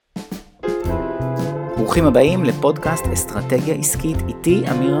ברוכים הבאים לפודקאסט אסטרטגיה עסקית איתי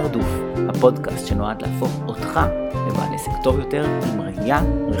אמיר ארדוף, הפודקאסט שנועד להפוך אותך לבעל עסק טוב יותר עם ראייה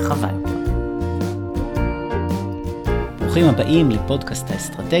רחבה יותר. ברוכים הבאים לפודקאסט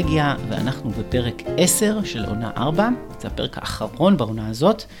האסטרטגיה, ואנחנו בפרק 10 של עונה 4, זה הפרק האחרון בעונה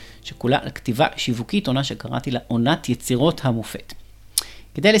הזאת, שכולה לכתיבה שיווקית, עונה שקראתי לה עונת יצירות המופת.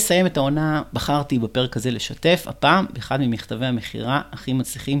 כדי לסיים את העונה, בחרתי בפרק הזה לשתף, הפעם באחד ממכתבי המכירה הכי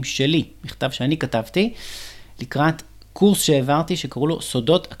מצליחים שלי, מכתב שאני כתבתי, לקראת קורס שהעברתי שקראו לו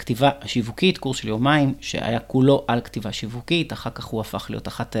סודות הכתיבה השיווקית, קורס של יומיים שהיה כולו על כתיבה שיווקית, אחר כך הוא הפך להיות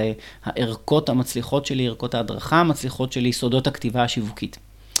אחת הערכות המצליחות שלי, ערכות ההדרכה המצליחות שלי, סודות הכתיבה השיווקית.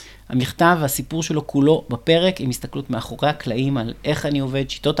 המכתב והסיפור שלו כולו בפרק, עם הסתכלות מאחורי הקלעים על איך אני עובד,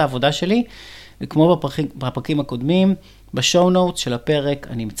 שיטות העבודה שלי, וכמו בפרקים הקודמים, בשואו נוטס של הפרק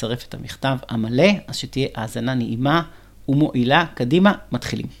אני מצרף את המכתב המלא, אז שתהיה האזנה נעימה ומועילה. קדימה,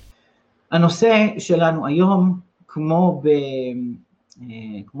 מתחילים. הנושא שלנו היום, כמו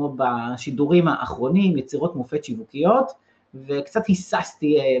בשידורים האחרונים, יצירות מופת שיווקיות, וקצת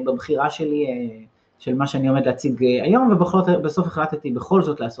היססתי בבחירה שלי של מה שאני עומד להציג היום, ובסוף החלטתי בכל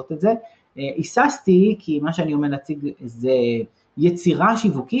זאת לעשות את זה. היססתי כי מה שאני עומד להציג זה יצירה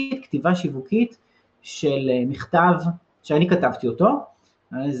שיווקית, כתיבה שיווקית של מכתב שאני כתבתי אותו,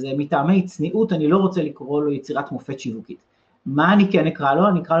 אז מטעמי צניעות אני לא רוצה לקרוא לו יצירת מופת שיווקית. מה אני כן אקרא לו?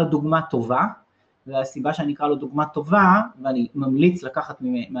 אני אקרא לו דוגמה טובה, והסיבה שאני אקרא לו דוגמה טובה, ואני ממליץ לקחת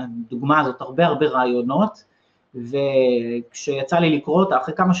מהדוגמה הזאת הרבה רעיונות, וכשיצא לי לקרוא אותה,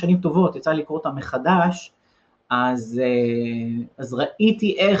 אחרי כמה שנים טובות, יצא לי לקרוא אותה מחדש, אז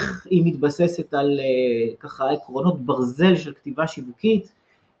ראיתי איך היא מתבססת על ככה עקרונות ברזל של כתיבה שיווקית,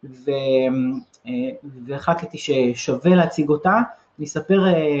 והחלטתי ששווה להציג אותה. אני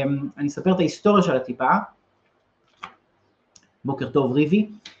אספר את ההיסטוריה של הטיפה. בוקר טוב ריבי.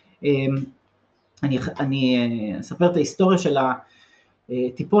 אני אספר את ההיסטוריה של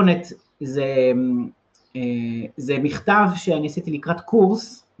הטיפונת. זה מכתב שאני עשיתי לקראת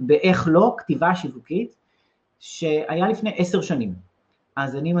קורס באיך לא כתיבה שיווקית, שהיה לפני 10 שנים.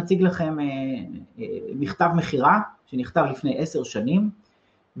 אז אני מציג לכם מכתב מכירה שנכתב לפני 10 שנים,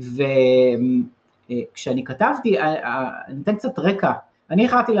 וכשאני כתבתי, אני אתן קצת רקע, אני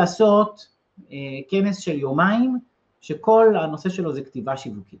החלטתי לעשות כנס של יומיים, שכל הנושא שלו זה כתיבה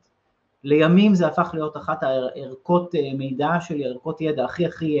שיווקית. לימים זה הפך להיות אחת הערכות מידע שלי, ערכות ידע הכי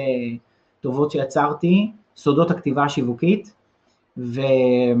טובות שיצרתי, סודות הכתיבה השיווקית,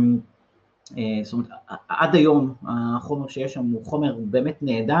 זאת אומרת, עד היום החומר שיש שם הוא חומר באמת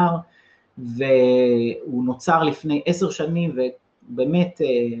נהדר, והוא נוצר לפני 10 שנים, ובאמת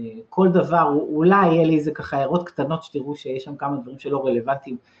כל דבר, אולי יהיה לי איזה ככה הערות קטנות שתראו שיש שם כמה דברים שלא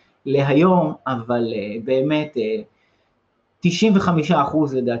רלוונטיים להיום, אבל באמת 95%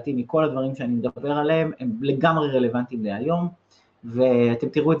 לדעתי מכל הדברים שאני מדבר עליהם, הם לגמרי רלוונטיים להיום, ואתם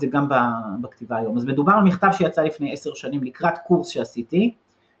תראו את זה גם בכתיבה היום. אז מדובר על מכתב שיצא לפני 10 שנים לקראת קורס שעשיתי,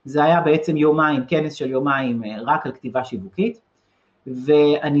 זה היה בעצם יומיים, כנס של יומיים רק על כתיבה שיווקית,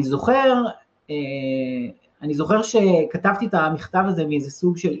 ואני זוכר שכתבתי את המכתב הזה מאיזה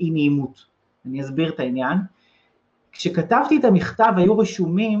סוג של אי נעימות. אני אסביר את העניין. כשכתבתי את המכתב היו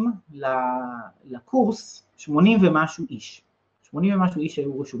רשומים לקורס 80 ומשהו איש. 80 ומשהו איש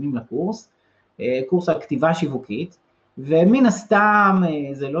היו רשומים לקורס, קורס על כתיבה שיווקית, ומן הסתם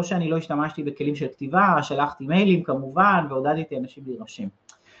זה לא שאני לא השתמשתי בכלים של כתיבה, שלחתי מיילים כמובן, ועודדתי אנשים להירשם.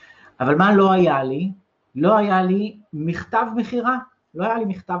 אבל מה לא היה לי? לא היה לי מכתב מכירה. לא היה לי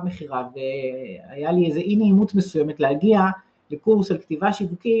מכתב מכירה, והיה לי איזו אי נעימות מסוימת להגיע לקורס של כתיבה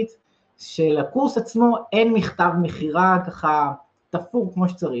שיווקית, שלקורס עצמו אין מכתב מכירה ככה תפור כמו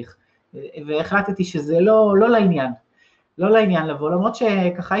שצריך, והחלטתי שזה לא לעניין, לא לעניין לבוא, למרות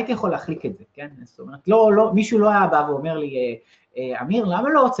שככה הייתי יכול להחליק את זה, כן? זאת אומרת, מישהו לא היה בא ואומר לי, אמיר, למה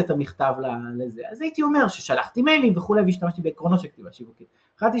לא הוצאת מכתב לזה? אז הייתי אומר ששלחתי מיילים וכו', והשתמשתי בעקרונות של כתיבה שיווקית.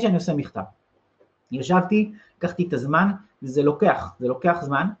 החלטתי שאני עושה מכתב. ישבתי, לקחתי את הזמן, וזה לוקח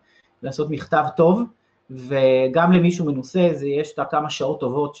זמן לעשות מכתב טוב, וגם למישהו מנוסה, יש כמה שעות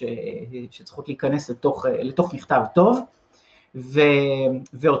טובות שצריכות להיכנס לתוך מכתב טוב,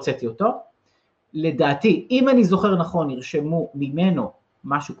 והוצאתי אותו. לדעתי, אם אני זוכר נכון, נרשמו ממנו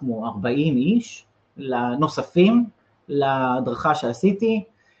משהו כמו 40 איש, לנוספים, להדרכה שעשיתי,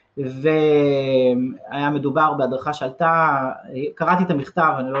 והיה מדובר בהדרכה שעלתה, קראתי את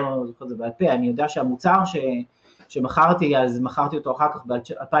המכתב, אני לא זוכר את זה בעל פה, אני יודע שהמוצר שמכרתי, אז מכרתי אותו אחר כך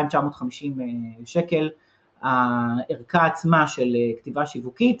ב-2,950 שקל, הערכה עצמה של כתיבה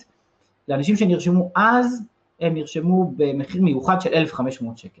שיווקית, לאנשים שנרשמו אז, הם נרשמו במחיר מיוחד של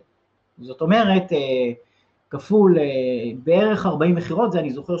 1,500 שקל. זאת אומרת, כפול בערך 40 מחירות, זה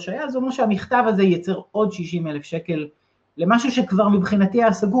אני זוכר שהיה, זה אומר שהמכתב הזה ייצר עוד 60,000 שקל, למשהו שכבר מבחינתי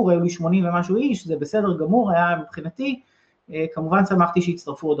היה סגור, היו לי 80 ומשהו איש, זה בסדר גמור, היה מבחינתי, כמובן שמחתי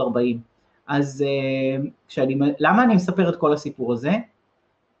שהצטרפו עוד 40. אז למה אני מספר את כל הסיפור הזה?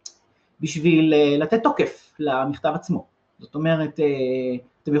 בשביל לתת תוקף למכתב עצמו. זאת אומרת,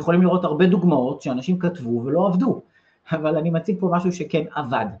 אתם יכולים לראות הרבה דוגמאות שאנשים כתבו ולא עבדו, אבל אני מציג פה משהו שכן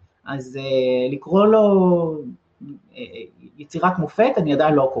עבד. אז לקרוא לו יצירת מופת, אני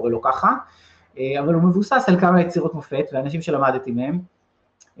עדיין לא קורא לו ככה, אבל הוא מבוסס על כמה יצירות מופת, ואנשים שלמדתי מהם,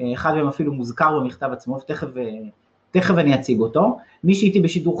 אחד מהם אפילו מוזכר במכתב עצמו, תכף אני אציג אותו. מי שהייתי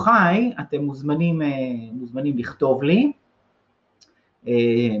בשידור חי, אתם מוזמנים לכתוב לי,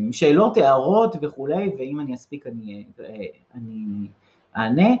 שאלות, הערות וכולי, ואם אני אספיק אני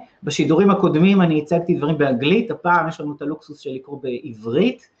אענה. בשידורים הקודמים אני הצגתי דברים באנגלית, הפעם יש לנו את הלוקסוס של לקרוא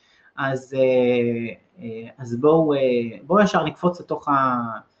בעברית, אז בואו ישר נקפוץ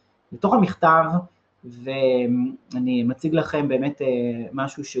לתוך המכתב, ואני מציג לכם באמת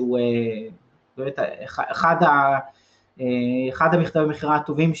משהו שהוא באמת אחד המכתבי מכירה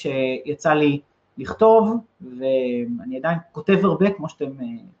הטובים שיצא לי לכתוב, ואני עדיין כותב הרבה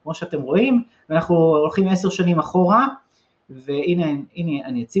כמו שאתם רואים, ואנחנו הולכים 10 שנים אחורה, והנה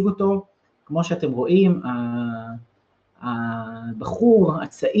אני אציג אותו. כמו שאתם רואים, הבחור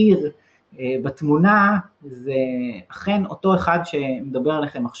הצעיר בתמונה זה אכן אותו אחד שמדבר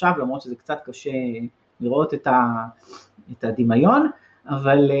עליכם עכשיו, למרות שזה קצת קשה לראות את הדמיון,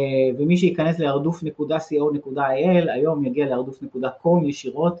 אבל ומי שייכנס להרדוף.co.il היום יגיע להרדוף.com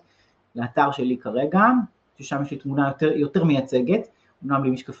ישירות לאתר שלי כרגע, ששם יש לי תמונה יותר מייצגת, אמנם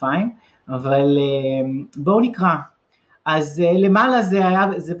בלי משקפיים, אבל בואו נקרא. אז למעלה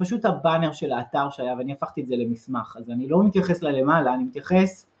זה פשוט הבאנר של האתר שהיה, ואני הפכתי את זה למסמך, אז אני לא מתייחס ללמעלה, אני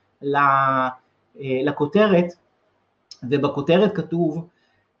מתייחס לכותרת, ובכותרת כתוב,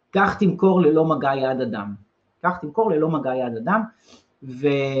 כך תמכור ללא מגע יד אדם. כך תמכור ללא מגע יד אדם,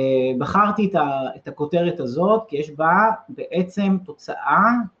 ובחרתי את הכותרת הזאת, כי יש בה בעצם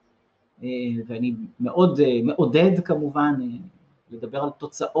תוצאה, ואני מאוד מעודד כמובן לדבר על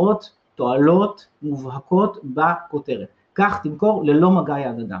תוצאות, תועלות מובהקות בכותרת. כך תמכור ללא מגע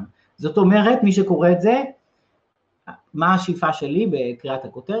יד אדם. זאת אומרת, מי שקורא את זה, מה השאיפה שלי בקריאת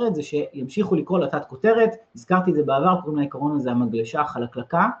הכותרת, זה שימשיכו לקרוא לתת כותרת, הזכרתי את זה בעבר, קוראים לעיקרון הזה המגלשה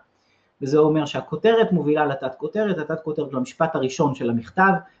החלקלקה, וזה אומר שהכותרת מובילה לתת כותרת, התת כותרת למשפט הראשון של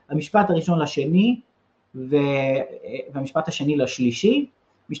המכתב, המשפט הראשון לשני, והמשפט השני לשלישי,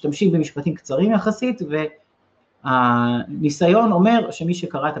 משתמשים במשפטים קצרים יחסית, והניסיון אומר שמי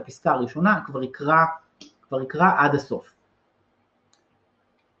שקרא את הפסקה הראשונה כבר יקרא עד הסוף.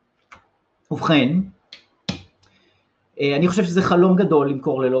 ובכן, אני חושב שזה חלום גדול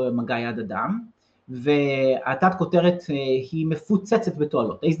למכור ללא מגע יד אדם, והתת כותרת היא מפוצצת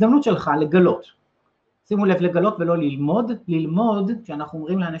בתועלות. ההזדמנות שלך לגלות, שימו לב לגלות ולא ללמוד, ללמוד, כשאנחנו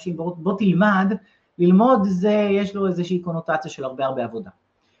אומרים לאנשים בוא תלמד, ללמוד זה יש לו איזושהי קונוטציה של הרבה עבודה.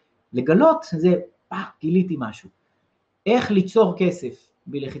 לגלות זה, גיליתי משהו. איך ליצור כסף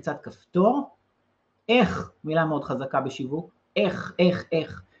בלחיצת כפתור, איך, מילה מאוד חזקה בשיווק,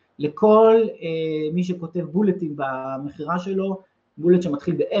 איך. לכל מי שכותב בולטים במחירה שלו, בולט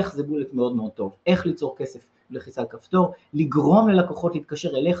שמתחיל באיך זה בולט מאוד מאוד טוב. איך ליצור כסף בלחיצת כפתור, לגרום ללקוחות להתקשר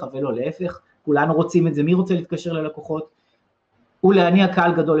אליך ולא להפך, כולנו רוצים את זה, מי רוצה להתקשר ללקוחות? ולהניע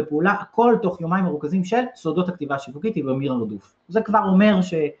קהל גדול לפעולה, הכל תוך יומיים מרוכזים של סודות הכתיבה השיווקית עם אמיר הרדוף. זה כבר אומר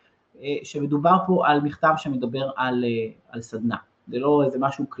שמדובר פה על מכתב שמדבר על סדנה, זה לא איזה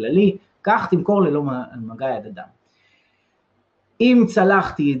משהו כללי, כך תמכור ללא מגע יד אדם. אם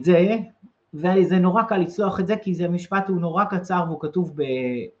צלחתי את זה, וזה נורא קל לצלוח את זה, כי זה משפט הוא נורא קצר והוא כתוב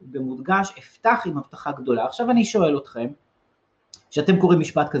במודגש, אפתח עם הבטחה גדולה. עכשיו אני שואל אתכם, שאתם קוראים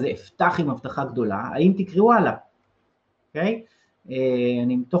משפט כזה, אפתח עם הבטחה גדולה, האם תקראו הלאה? אוקיי?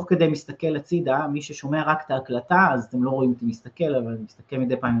 אני תוך כדי מסתכל הצידה, מי ששומע רק את ההקלטה, אז אתם לא רואים אותי מסתכל, אבל אני מסתכל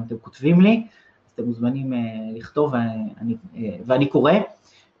מדי פעם אם אתם כותבים לי, אז אתם מוזמנים לכתוב ואני קורא.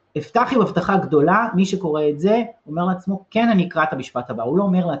 אפתח עם הבטחה גדולה, מי שקורא את זה, אומר לעצמו, כן אני אקרא את המשפט הבא, הוא לא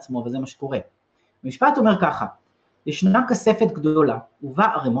אומר לעצמו, אבל זה מה שקורה. המשפט אומר ככה, ישנה כספת גדולה, ובה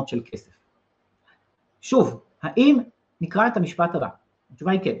ערימות של כסף. שוב, האם נקרא את המשפט הבא?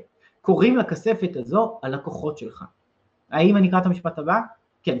 התשובה היא כן. קוראים לכספת הזו הלקוחות שלך. האם אני אקרא את המשפט הבא?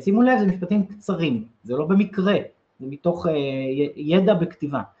 כן, שימו לב, זה משפטים קצרים, זה לא במקרה, זה מתוך ידע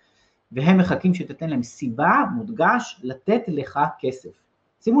בכתיבה. והם מחכים שתתן להם סיבה, מודגש, לתת לך כסף.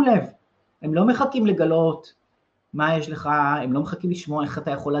 שימו לב, הם לא מחכים לגלות מה יש לך, הם לא מחכים לשמוע איך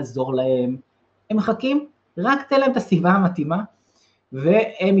אתה יכול לעזור להם, הם מחכים, רק תן להם את הסיבה המתאימה,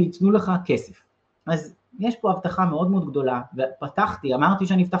 והם ייתנו לך כסף. אז יש פה הבטחה מאוד מאוד גדולה, ופתחתי, אמרתי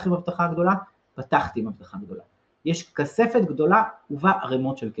שאני אפתח עם הבטחה גדולה, פתחתי עם הבטחה גדולה. יש כספת גדולה ובה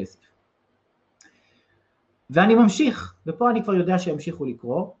ערימות של כסף. ואני ממשיך, ופה אני כבר יודע שימשיכו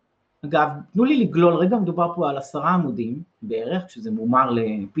לקרוא. אגב, תנו לי לגלול, רגע מדובר פה על 10 עמודים בערך, שזה מומר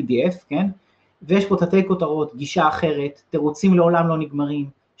ל-PDF, כן? ויש פה תתי כותרות, גישה אחרת, תירוצים לעולם לא נגמרים,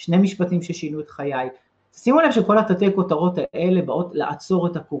 2 משפטים ששינו את חיי. שימו לב שכל התתי כותרות האלה באות לעצור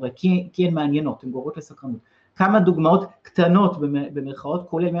את הקורא, כי הן מעניינות, הן גוררות לסקרנות. כמה דוגמאות קטנות במרכאות,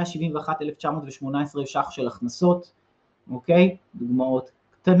 כולל 171,918 ש"ח של הכנסות, אוקיי? דוגמאות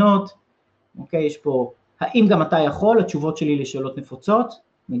קטנות, אוקיי? יש פה, האם גם אתה יכול? התשובות שלי לשאלות נפוצות,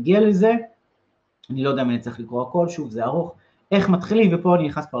 נגיע לזה, אני לא יודע אם אני צריך לקרוא הכל, שוב זה ארוך, איך מתחילים, ופה אני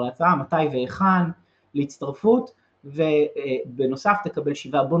נכנס כבר להצעה, מתי והיכן, להצטרפות, ובנוסף תקבל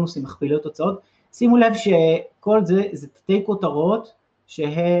 7 בונוסים מכפילי תוצאות. שימו לב שכל זה תתי כותרות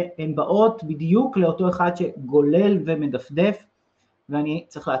שהן באות בדיוק לאותו אחד שגולל ומדפדף, ואני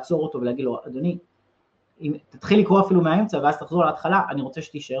צריך לעצור אותו ולהגיד לו, אדוני, אם תתחיל לקרוא אפילו מהאמצע ואז תחזור להתחלה, אני רוצה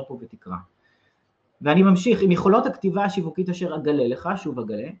שתישאר פה ותקרא. ואני ממשיך, עם יכולות הכתיבה השיווקית אשר אגלה לך, שוב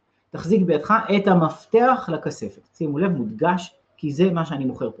אגלה, תחזיק בידך את המפתח לכספת. שימו לב, מודגש, כי זה מה שאני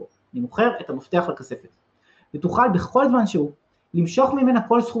מוכר פה. אני מוכר את המפתח לכספת. ותוכל בכל זמן שהוא למשוך ממנה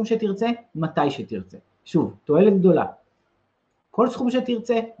כל סכום שתרצה, מתי שתרצה. שוב, תועלת גדולה. כל סכום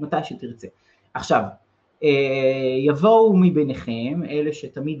שתרצה, מתי שתרצה. עכשיו, יבואו מביניכם, אלה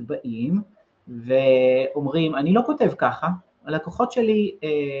שתמיד באים, ואומרים, אני לא כותב ככה, הלקוחות שלי,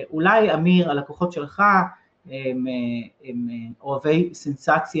 אולי אמיר, הלקוחות שלך, הם אוהבי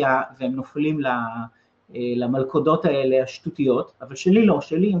סנסציה, והם נופלים למלכודות האלה השטותיות, אבל שלי לא,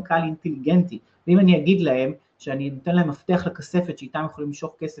 שלי הם קהל אינטליגנטי, ואם אני אגיד להם שאני נותן להם מפתח לכספת, שאיתם יכולים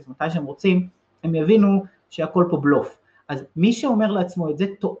למשוך כסף מתי שהם רוצים, הם יבינו שהכל פה בלוף. אז מי שאומר לעצמו את זה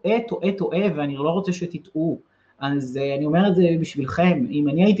טועה, ואני לא רוצה שתטעו, אז אני אומר את זה בשבילכם, אם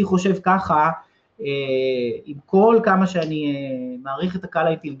אני הייתי חושב ככה, עם כל כמה שאני מעריך את הקהל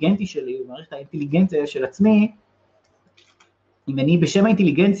האינטליגנטי שלי, מעריך את האינטליגנציה של עצמי, אם אני בשם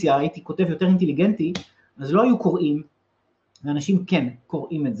האינטליגנציה הייתי כותב יותר אינטליגנטי, אז לא היו קוראים, ואנשים כן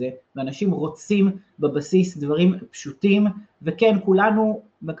קוראים את זה, ואנשים רוצים בבסיס דברים פשוטים, וכן כולנו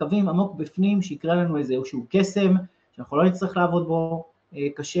מקווים עמוק בפנים שיקרה לנו איזשהו קסם, שאנחנו לא נצטרך לעבוד בו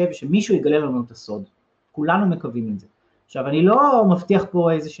קשה, ושמישהו יגלה לנו את הסוד. כולנו מקווים את זה. עכשיו, אני לא מבטיח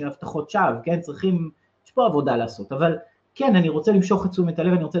פה איזושהי הבטחות שווא, כן, יש פה עבודה לעשות, אבל כן, אני רוצה למשוך את תשומת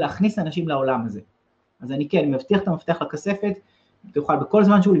הלב, אני רוצה להכניס אנשים לעולם הזה. אז אני כן, מבטיח את המפתח לכספת, תוכל בכל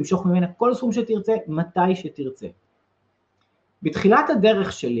זמן שהוא למשוך ממנה כל סכום שתרצה, מתי שתרצה. בתחילת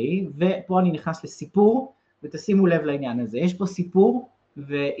הדרך שלי, ופה אני נכנס לסיפור, ותשימו לב לעניין הזה, יש פה סיפור,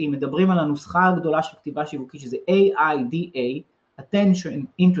 ואם מדברים על הנוסחה הגדולה של כתיבה שיווקית, שזה AIDA,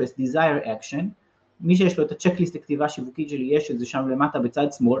 Attention, Interest, Desire, Action, מי שיש לו את הצ'קליסט לכתיבה שיווקית שלי, יש את זה שם למטה בצד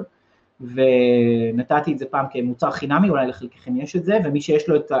שמאל, ונתתי את זה פעם כמוצר חינמי, אולי לחלקכם יש את זה, ומי שיש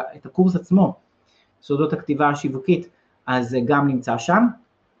לו את הקורס עצמו, סודות הכתיבה השיווקית, אז זה גם נמצא שם,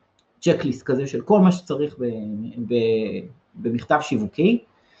 צ'קליסט כזה של כל מה שצריך במכתב שיווקי,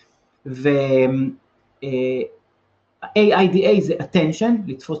 AIDA זה attention,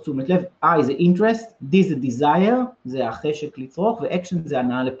 לתפוס תשומת לב, I זה interest, D זה desire, זה החשק לצרוך, ו-action זה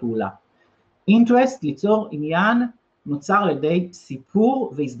הנאה לפעולה. interest, ליצור עניין, נוצר על ידי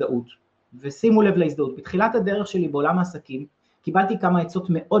סיפור והזדהות. ושימו לב להזדהות, בתחילת הדרך שלי בעולם העסקים, קיבלתי כמה עצות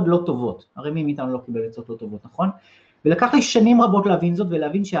מאוד לא טובות, הרי מי מאיתנו לא קיבל עצות לא טובות, נכון? ולקח לי שנים רבות להבין זאת,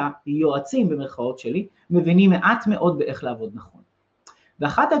 ולהבין שהיועצים במרכאות שלי, מבינים מעט מאוד באיך לעבוד נכון.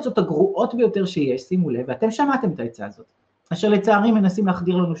 ואחת העצות הגרועות ביותר שיש, שימו לב, ואתם שמעתם את העצה הזאת, אשר לצערי מנסים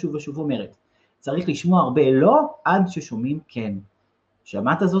להחדיר לנו שוב ושוב אומרת, צריך לשמוע הרבה לא, עד ששומעים כן.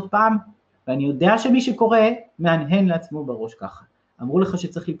 שמעת זאת פעם? ואני יודע שמי שקורא, מהנהן לעצמו בראש ככה. אמרו לך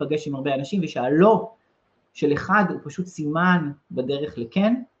שצריך להיפגש עם הרבה אנשים, ושהלא של אחד הוא פשוט סימן בדרך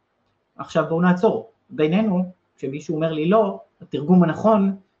לכן. עכשיו בואו נעצור. בינינו, כשמישהו אומר לי לא, התרגום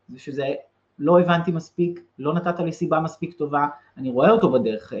הנכון, זה שזה לא הבנתי מספיק, לא נתת לי סיבה מספיק טובה, אני רואה אותו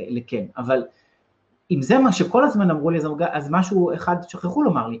בדרך לכן, אבל אם זה מה שכל הזמן אמרו לי, אז משהו אחד שכחו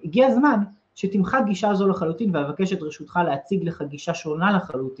לומר לי, הגיע הזמן שתמחק גישה זו לחלוטין, ואבקש את רשותך להציג לך גישה שונה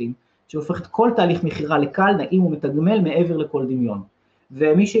לחלוטין, שהופכת כל תהליך מחירה לקל, נעים ומתגמל מעבר לכל דמיון.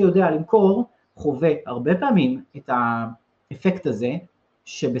 ומי שיודע למכור, חווה הרבה פעמים את האפקט הזה,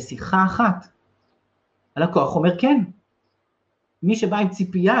 שבשיחה אחת, הלקוח אומר כן. מי שבא עם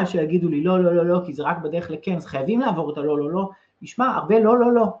ציפייה שיגידו לי לא, לא, לא, לא, כי זה רק בדרך לכן, אז חייבים לעבור את הלא, לא, לא, נשמע הרבה לא,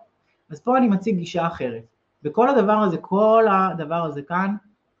 לא, לא. אז פה אני מציג גישה אחרת. וכל כל הדבר הזה כאן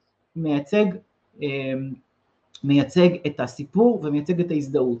מייצג את הסיפור ומייצג את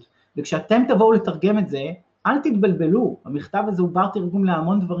ההזדהות. וכשאתם תבואו לתרגם את זה, אל תתבלבלו, המכתב הזה הוא בר תרגום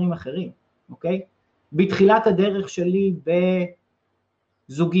להמון דברים אחרים, אוקיי? בתחילת הדרך שלי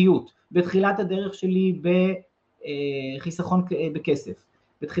בזוגיות, בתחילת הדרך שלי בחיסכון בכסף,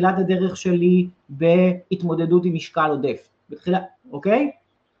 בתחילת הדרך שלי בהתמודדות עם משקל עודף, אוקיי?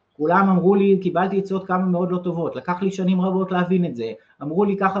 כולם אמרו לי, קיבלתי עצות כמה מאוד לא טובות, לקח לי שנים רבות להבין את זה, אמרו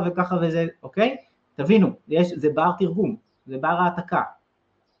לי ככה וככה וזה, אוקיי? תבינו, זה בר תרגום, זה בר העתקה,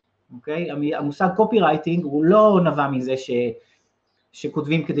 אוקיי? המושג קופירייטינג הוא לא נבע מזה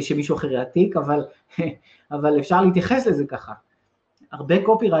שכותבים כדי שמישהו אחר יעתיק, אבל אפשר להתייחס לזה ככה. הרבה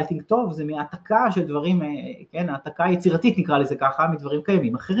קופירייטינג טוב זה מהעתקה של דברים, כן, העתקה יצירתית נקרא לזה ככה, מדברים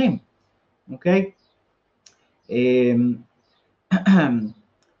קיימים אחרים, אוקיי?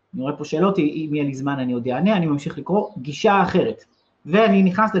 אני רואה פה שאלות, אם יהיה לי זמן אני עוד אענה, אני ממשיך לקרוא גישה אחרת, ואני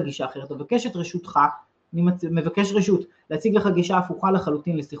נכנס לגישה אחרת, מבקש את רשותך, אני מבקש רשות להציג לך גישה הפוכה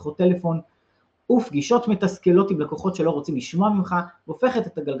לחלוטין לשיחות טלפון, ופגישות מתסכלות עם לקוחות שלא רוצים לשמוע ממך, והופכת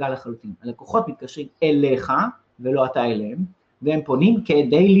את הגלגל לחלוטין. הלקוחות מתקשרים אליך, ולא אתה אליהם, והם פונים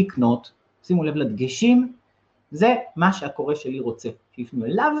כדי לקנות, שימו לב לדגשים, זה מה שהקורא שלי רוצה, שיפנו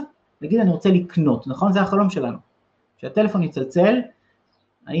אליו, נגיד אני רוצה לקנות, נכון? זה החלום שלנו, שהטלפון יצלצל,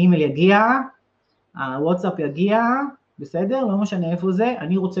 האימייל יגיע, הוואטסאפ יגיע, בסדר? לא משנה איפה זה,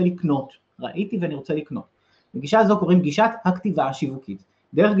 אני רוצה לקנות, ראיתי ואני רוצה לקנות. בגישה הזו קוראים גישת הכתיבה השיווקית.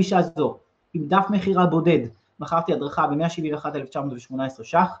 דרך גישה זו, עם דף מחירה בודד, מכרתי הדרכה ב-171,918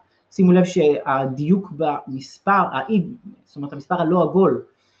 ש"ח, שימו לב שהדיוק במספר, זאת אומרת המספר הלא עגול,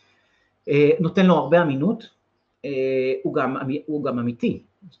 נותן לו הרבה אמינות, הוא גם אמיתי,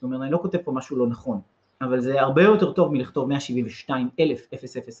 זאת אומרת אני לא כותב פה משהו לא נכון, אבל זה הרבה יותר טוב מלכתוב 172,000.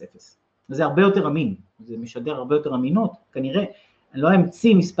 זה הרבה יותר אמין, זה משדר הרבה יותר אמינות, כנראה, אני לא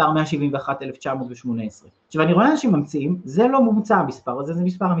אמציא מספר 171,918. עכשיו אני רואה אנשים ממציאים, זה לא מומצא המספר הזה, זה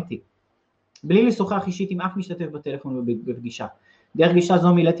מספר אמיתי. בלי לשוחח אישית עם אף משתתף בטלפון ובפגישה. דרך גישה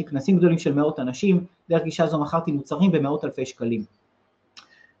זו מילאתי כנסים גדולים של מאות אנשים, דרך גישה זו מכרתי מוצרים במאות אלפי שקלים.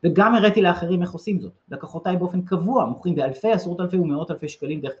 וגם הראיתי לאחרים איך עושים זאת. לקוחותיי באופן קבוע מוכרים באלפי, עשרות אלפי ומאות אלפי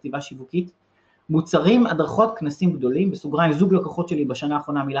שקלים דרך כתיבה שיווקית. מוצרים, הדרכות, כנסים גדולים, בסוגריים זוג לקוחות שלי בשנה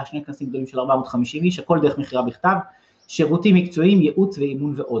האחרונה מילה 2 כנסים גדולים של 450 איש, הכל דרך מחירה בכתב, שירותים מקצועיים, ייעוץ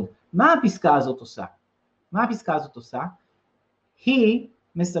ואימון ועוד. מה הפסקה הזאת עושה? מה הפסקה הזאת עושה? היא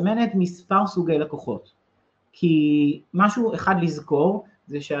מסמנת מספר סוגי לקוחות, כי משהו אחד לזכור,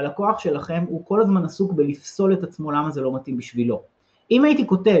 זה שהלקוח שלכם הוא כל הזמן עסוק בלפסול את עצמו למה זה לא מתאים בשבילו. אם הייתי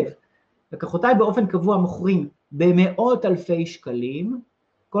כותב, לקוחותיי באופן קבוע מוכרים במאות אלפי שקלים,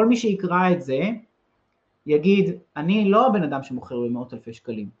 כל מי שיקרא את זה יגיד, אני לא הבן אדם שמוכר במאות אלפי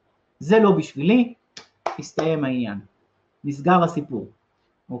שקלים, זה לא בשבילי, הסתיים העניין, נסגר הסיפור,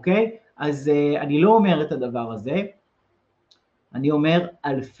 אוקיי? אז אני לא אומר את הדבר הזה, אני אומר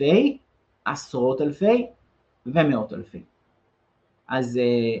אלפי, עשרות אלפי ומאות אלפי. אז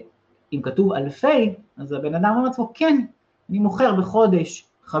אם כתוב אלפי, אז הבן אדם אומר לעצמו, כן, אני מוכר בחודש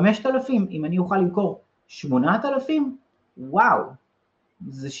 5,000, אם אני אוכל למכור 8,000, וואו,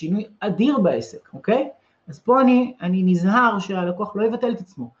 זה שינוי אדיר בעסק, אוקיי? אז פה אני נזהר שהלקוח לא יבטל את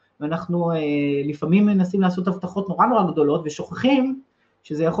עצמו, ואנחנו לפעמים מנסים לעשות הבטחות נורא נורא גדולות, ושוכחים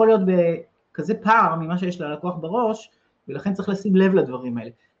שזה יכול להיות בכזה פער ממה שיש ללקוח בראש, ולכן צריך לשים לב לדברים האלה.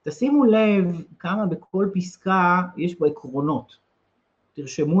 תשימו לב כמה בכל פסקה יש פה עקרונות.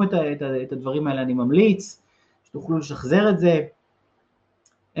 תרשמו את הדברים האלה, אני ממליץ, שתוכלו לשחזר את זה.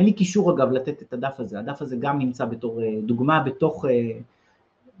 אין לי קישור אגב לתת את הדף הזה, הדף הזה גם נמצא בתור דוגמה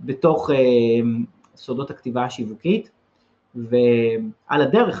בתוך סודות הכתיבה השיווקית, ועל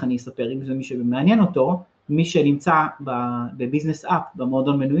הדרך אני אספר, אם זה מי שמעניין אותו, מי שנמצא בביזנס אפ,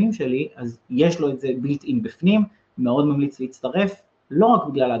 במועדון מנויים שלי, אז יש לו את זה בילט אין בפנים, מאוד ממליץ להצטרף, לא רק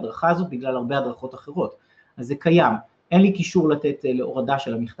בגלל ההדרכה הזאת, בגלל הרבה הדרכות אחרות, אז זה קיים, אין לי קישור לתת להורדה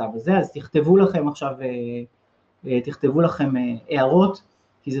של המכתב הזה, אז תכתבו לכם עכשיו, תכתבו לכם הערות,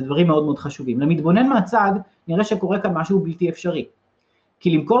 כי זה דברים מאוד מאוד חשובים. למתבונן מהצד, נראה שקורה כאן משהו בלתי אפשרי, כי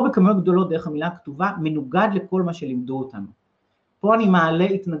למכור בכמויות גדולות דרך המילה הכתובה, מנוגד לכל מה שלימדו אותנו. פה אני מעלה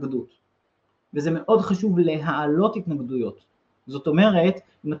התנגדות, וזה מאוד חשוב להעלות התנגדויות. זאת אומרת,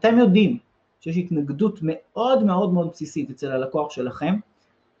 אם אתם יודעים שיש התנגדות מאוד מאוד מאוד בסיסית אצל הלקוח שלכם,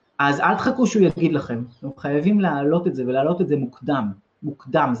 אז אל תחכו שהוא יגיד לכם, אתם חייבים להעלות את זה, ולהעלות את זה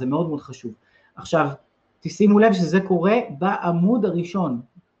מוקדם, זה מאוד מאוד חשוב. עכשיו, תשימו לב שזה קורה בעמוד הראשון,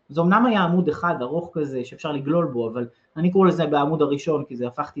 זה אמנם היה עמוד אחד ארוך כזה שאפשר לגלול בו, אבל אני קורא לזה בעמוד הראשון, כי זה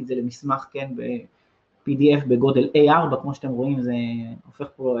הפכתי את זה למסמך, כן, ב-PDF בגודל A4, כמו שאתם רואים, זה הופך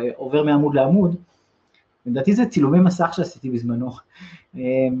פה, עובר מעמוד לעמוד, לדעתי זה צילומי מסך שעשיתי בזמנו,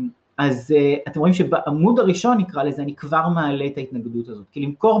 אז אתם רואים שבעמוד הראשון נקרא לזה, אני כבר מעלה את ההתנגדות הזאת, כי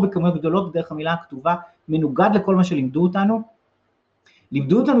למכור בכמויות גדולות בדרך המילה הכתובה, מנוגד לכל מה שלימדו אותנו,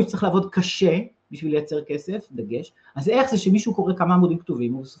 שצריך לעבוד קשה בשביל לייצר כסף, דגש, אז איך זה שמישהו קורא כמה עמודים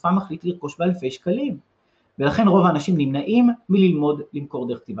כתובים, ובסופה מחליט לרכוש באלפי שקלים, ולכן רוב האנשים נמנעים מללמוד למכור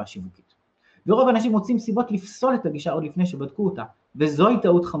דרך כתיבה שיווקית. ורוב האנשים מוצאים סיבות לפסול את הגישה עוד לפני שבדקו אותה, וזוהי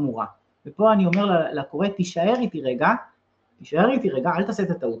טעות חמורה. ופה אני אומר לקורא, תישאר איתי רגע, אל תעשה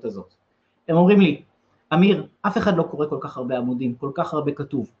את הטעות הזאת. הם אומרים לי, אמיר, אף אחד לא קורא כל כך הרבה עמודים, כל כך הרבה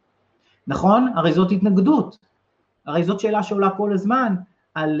כתוב. נכון? הרי זאת התנגדות. הרי זאת שאלה שעולה כל הזמן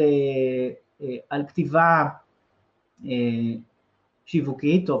על כתיבה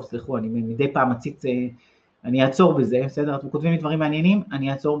שיווקית. טוב, סליחו, אני מדי פעם מציץ, אני אעצור בזה, בסדר? אתם כותבים לי דברים מעניינים,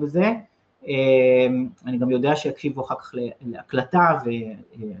 אני אעצור בזה. אני גם יודע שיקשיבו אחר כך להקלטה,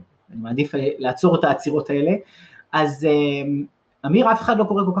 ואני מעדיף לעצור את העצירות האלה. אז אמיר, אף אחד לא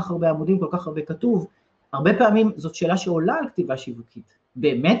קורא כל כך הרבה עמודים, כל כך הרבה כתוב. הרבה פעמים זאת שאלה שעולה על כתיבה שיווקית.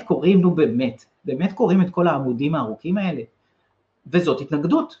 באמת קוראים, באמת קוראים את כל העמודים הארוכים האלה. וזאת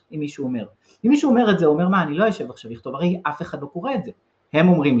התנגדות, אם מישהו אומר. אם מישהו אומר את זה, הוא אומר, מה, אני לא אשב עכשיו לכתוב, הרי אף אחד לא קורא את זה. הם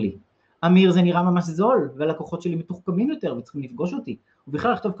אומרים לי, אמיר, זה נראה ממש זול, והלקוחות שלי מתוחכמים יותר וצריכים לפגוש אותי.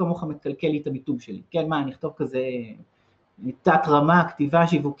 ובכלל לכתוב כמוך מקלקל לי את המיתוג שלי. כן, מה, אני אכתוב כזה תת רמה, כתיבה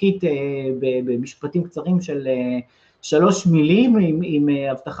שיווקית במשפטים קצרים של 3 מילים עם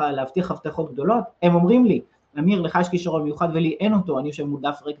להבטיח הבטחות גדולות. הם אומרים לי, אמיר, לך יש כישרון מיוחד ולי אין אותו, אני יושב מול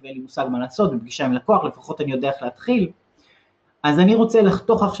דף ריק ואין לי מושג מה לעשות, בפגישה עם לקוח, לפחות אני יודע איך להתחיל. אז אני רוצה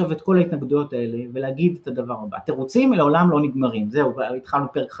לחתוך עכשיו את כל ההתנגדויות האלה ולהגיד את הדבר הבא. התירוצים לעולם לא נגמרים, זהו,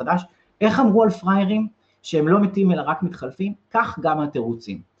 התחלנו פרק חדש. איך אמרו על פריירים שהם לא מתים אלא רק מתחלפים? כך גם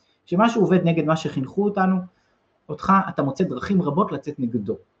התירוצים. שמשהו עובד נגד מה שחינכו אותנו, אותך אתה מוצא דרכים רבות לצאת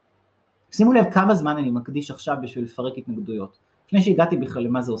נגדו. שימו לב כמה זמן אני מקדיש עכשיו בשביל לפרק התנגדויות, לפני שהגעתי בכלל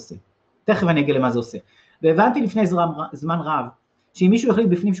למה זה עושה. תכף אני אגיד למה זה עושה. והבנתי לפני זמן רב, שאם מישהו יחליט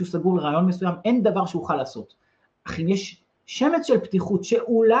בפנים שהוא סגור לרעיון מסוים, אין דבר שאוכל לעשות. אך אם יש שמץ של פתיחות,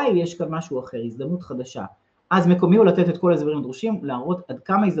 שאולי יש כאן משהו אחר, הזדמנות חדשה, אז מקומי הוא לתת את כל הדברים הדרושים, להראות עד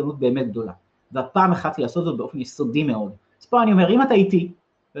כמה הזדמנות באמת גדולה. והפעם החלטתי לעשות זאת באופן יסודי מאוד. אז פה אני אומר, אם אתה איתי,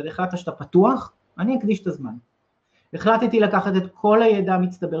 והחלטת שאתה פתוח, אני אקדיש את הזמן. החלטתי לקחת את כל הידע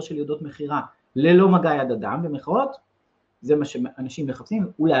המצטבר של יודעות מחירה, ללא מגע יד אדם, במחאות, זה מה שאנשים מחפשים,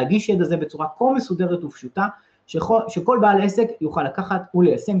 ולהגיש ידע זה בצורה כה מסודרת ופשוטה, שכל בעל עסק יוכל לקחת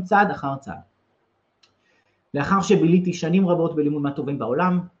וליישם צעד אחר צעד. לאחר שביליתי שנים רבות בלימוד מהטובים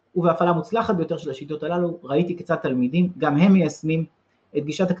בעולם, ובהפעלה מוצלחת ביותר של השיטות הללו, ראיתי כיצד תלמידים, גם הם מיישמים את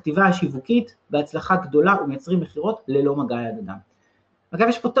גישת הכתיבה השיווקית, בהצלחה גדולה ומייצרים מחירות ללא מגע יד אדם. אגב,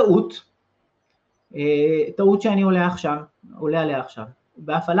 יש פה טעות שאני עולה עליה עכשיו.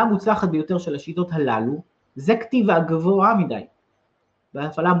 בהפעלה מוצלחת ביותר של השיטות הללו, זה כתיבה גבוהה מדי.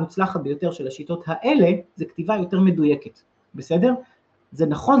 בהפעלה מוצלחת ביותר של השיטות האלה, זה כתיבה יותר מדויקת. בסדר? זה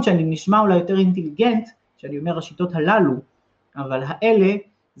נכון שאני נשמע אולי יותר אינטליגנט, שאני אומר השיטות הללו, אבל האלה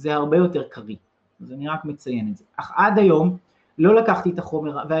זה הרבה יותר קרי. אז אני רק מציין את זה. אך עד היום לא לקחתי את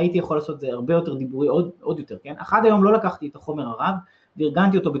החומר, והייתי יכול לעשות זה הרבה יותר דיבורי, עוד יותר, כן? אך עד היום לא לקחתי את החומר הרב,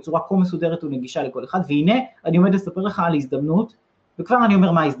 וארגנתי אותו בצורה כה מסודרת ונגישה לכל אחד, והנה אני עומד לספר לך על הזדמנות, וכבר אני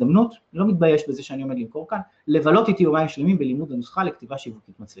אומר מה ההזדמנות, לא מתבייש בזה שאני עומד למכור כאן, לבלות איתי יומיים שלמים בלימוד הנוסחה לכתיבה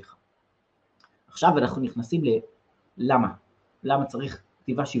שיווקית מצליחה. עכשיו אנחנו נכנסים למה צריך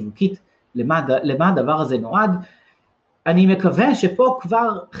כתיבה שיווקית, למה הדבר הזה נועד. אני מקווה שפה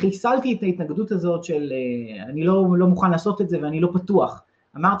כבר חיסלתי את ההתנגדות הזאת של אני לא מוכן לעשות את זה ואני לא פתוח.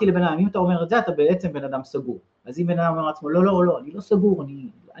 אמרתי לבן אדם, אם אתה אומר את זה, אתה בעצם בן אדם סגור. אז אם בן אדם אומר לעצמו, לא, אני לא סגור,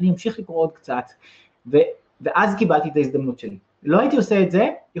 אני אמשיך לקרוא עוד קצת, ואז קיבלתי את ההזדמנות שלי. לא הייתי עושה את זה,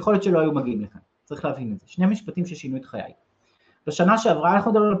 יכול להיות שלא היו מגיעים לכאן. צריך להבין את זה. 2 משפטים ששינו את חיי. בשנה שעברה,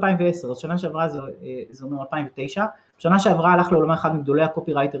 אנחנו מדברים על 2010, אז שנה שעברה זה אומר 2009, בשנה שעברה הלך לעולמה אחד מגדולי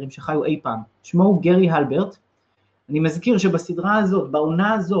הקופירייטרים שחיו אי פעם, שמו הוא גרי הלברט. אני מזכיר שבסדרה הזאת,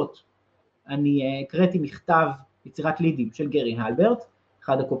 בעונה הזאת, אני הקראתי מכתב יצירת לידים של גרי הלברט,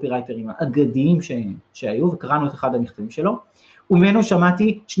 אחד הקופירייטרים האגדיים שהיו, וקראנו את אחד המכתבים שלו, וממנו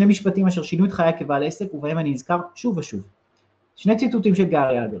שמעתי 2 משפטים אשר שינו את חיי כבעל עסק, ובהם אני נזכר שוב ושוב. 2 ציטוטים של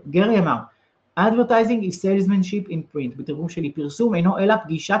גרי הלברט. גרי אמר, Advertising is salesmanship in print, בתרגום שלי, פרסום אינו אלא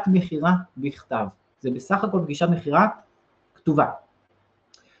פגישת מחירה בכתב. זה בסך הכל פגישת מחירה כתובה.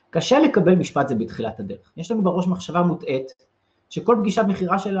 קשה לקבל משפט זה בתחילת הדרך. יש לנו בראש מחשבה מוטעית, שכל פגישת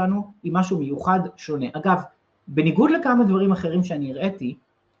מחירה שלנו היא משהו מיוחד שונה. אגב, בניגוד לכמה דברים אחרים שאני הראיתי,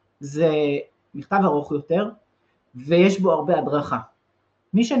 זה מכתב ארוך יותר, ויש בו הרבה הדרכה.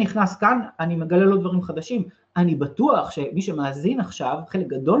 מי שנכנס כאן, אני מגלה לו דברים חדשים. אני בטוח שמי שמאזין עכשיו, חלק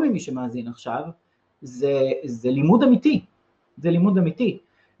גדול ממי שמאזין עכשיו, זה לימוד אמיתי. זה לימוד אמיתי.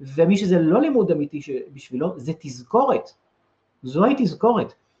 ומי שזה לא לימוד אמיתי בשבילו, זה תזכורת. זוהי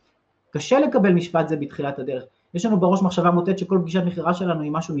תזכורת. קשה לקבל משפט זה בתחילת הדרך. יש לנו בראש מחשבה מוטעת שכל פגישת מכירה שלנו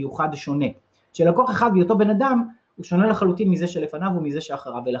היא משהו מיוחד ושונה. שלקוח אחד באותו בן אדם, הוא שונה לחלוטין מזה שלפניו ומזה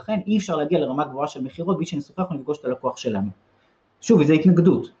שאחריו, ולכן אי אפשר להגיע לרמה גבוהה של מכירות בלי שנשוחח ונפגוש את הלקוח שלנו. שוב, זו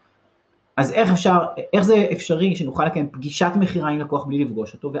התנגדות. אז איך זה אפשרי שנוכל לקיים פגישת מכירה עם לקוח בלי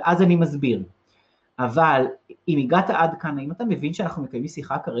לפגוש אותו, ואז אני מסביר. אבל אם הגעת עד כאן, האם אתה מבין שאנחנו מקיימים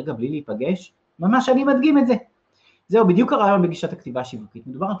שיחה כרגע בלי להיפגש? ממש אני מדגים את זה. זהו, בדיוק הרעיון בגישת הכתיבה השיווקית.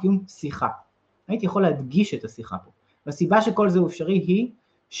 מדובר על קיום שיחה. הייתי יכול להדגיש את השיחה פה. והסיבה שכל זה הוא אפשרי היא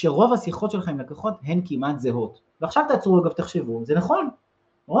שרוב השיחות שלך עם לקוחות הן כמעט זהות. ועכשיו תעצרו אגב, תחשבו, זה נכון.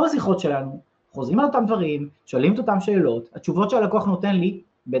 רוב השיחות שלנו חוזרים על אותם דברים, שואלים את אותם שאלות, התשובות שהלקוח נותן לי,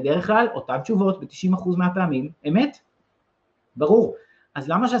 בדרך כלל אותן תשובות ב-90% מהפעמים, אמת? ברור. אז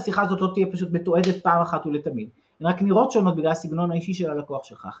למה שהשיחה הזאת לא תהיה פשוט מתועדת פעם אחת ולתמיד? הן רק נראות שונות בגלל הסגנון האישי של הלקוח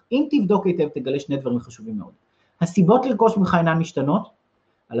שלך. אם תבדוק היטב תגלה שני דברים חשובים מאוד. הסיבות לרכוש ממך אינן משתנות,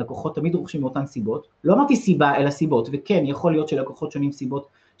 הלקוחות תמיד רוכשים מאותן סיבות, לא אמרתי סיבה אלא סיבות, וכן יכול להיות שללקוחות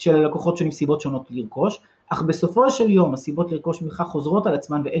שונים סיבות שונות לרכוש, אך בסופו של יום הסיבות לרכוש ממך חוזרות על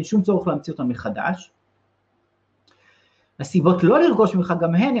עצמן ואין שום צורך להמציא אותן מחדש. הסיבות לא לרכוש ממך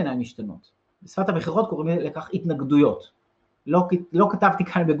גם הן אינן משתנות. בשפת המכירות קוראים לכך התנגדויות. לא כתבתי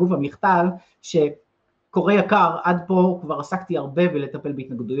כאן בגוף המכתב שקורא יקר, עד פה כבר עסקתי הרבה בלטפל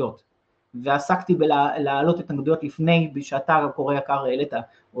בהתנגדויות. ועסקתי בלהעלות התנגדויות לפני שאתה קורא יקר העלית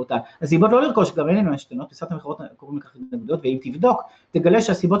אותה. הסיבות לא לרכוש גם אינן משתנות, בשפת המכירות קוראים לכך התנגדויות, ואם תבדוק, תגלה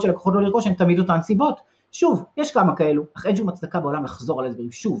שהסיבות של לקוחות לא לרכוש הן תמיד אותן סיבות. שוב, יש כמה כאלו, אך אין שום הצדקה בעולם לחזור על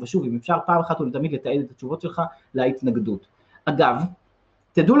הדברים שוב ושוב, אם אפשר פעם אחת ולתמיד לתעד את התשובות שלך להתנגדות. אגב,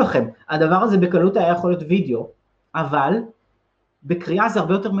 תדעו לכם, הדבר הזה בקלות היה יכול להיות וידאו, אבל בקריאה זה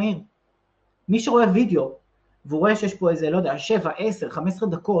הרבה יותר מהיר. מי שרואה וידאו, והוא רואה שיש פה איזה, לא יודע, 7, 10, 15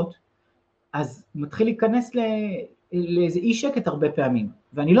 דקות, אז מתחיל להיכנס לאיזה אי שקט הרבה פעמים.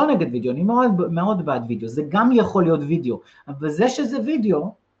 ואני לא נגד וידאו, אני מאוד בעד וידאו, זה גם יכול להיות וידאו, אבל זה שזה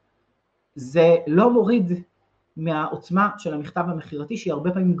וידאו, זה לא מוריד מהעוצמה של המכתב המכירתי, שהיא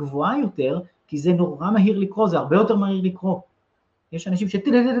הרבה פעמים גבוהה יותר, כי זה נורא מהיר לקרוא, זה הרבה יותר מהיר לקרוא. יש אנשים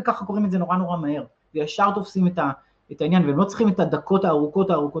ככה קוראים את זה נורא מהר, וישר תופסים את העניין, והם לא צריכים את הדקות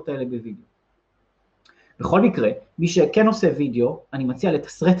הארוכות האלה בווידאו. בכל מקרה, מי שכן עושה וידאו, אני מציע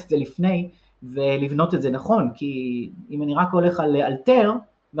לתסרט את זה לפני, ולבנות את זה נכון, כי אם אני רק הולך על אלתר,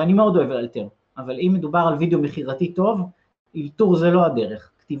 ואני מאוד אוהב על אלתר, אבל אם מדובר על וידאו מכירתי טוב, אלתור זה לא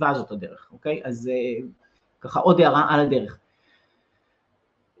הדרך, כתיבה זאת הדרך, אוקיי? אז ככה עוד הערה על הדרך.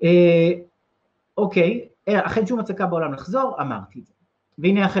 אוקיי, אכן שום הצדקה בעולם לחזור, אמרתי את זה.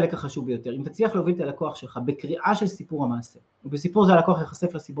 והנה החלק החשוב ביותר, אם תצליח להוביל את הלקוח שלך בקריאה של סיפור המעשה, ובסיפור זה הלקוח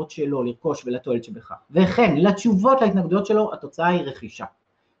יחשף לסיבות שלו, לרכוש ולתועלת שבכך, וכן לתשובות להתנגדויות שלו, התוצאה היא רכישה.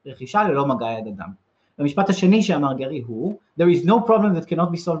 רכישה ללא מגע יד אדם. המשפט השני שאמר גרי הוא, there is no problem that cannot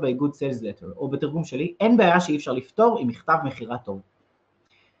be solved by a good sales letter, או בתרגום שלי, אין בעיה שאי אפשר לפתור עם מכתב מכירה טוב.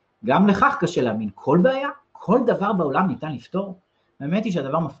 גם לכך קשה להאמין, כל בעיה, כל דבר בעולם ניתן לפתור. האמת היא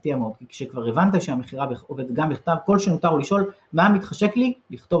שהדבר מפתיע מאוד, כי כשכבר הבנת שהמכירה עובד גם בכתב, כל שנותר הוא לשאול מה מתחשק לי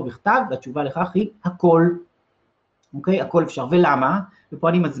לכתוב בכתב, והתשובה לכך היא הכל. אוקיי? הכל אפשר. ולמה? ופה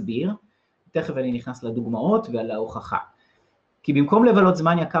אני מסביר, תכף אני נכנס לדוגמאות ועל ההוכחה. כי במקום לבלות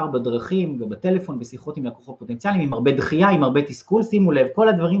זמן יקר בדרכים ובטלפון, בשיחות עם לקוחות פוטנציאליים, עם הרבה דחייה, עם הרבה תסכול, שימו לב, כל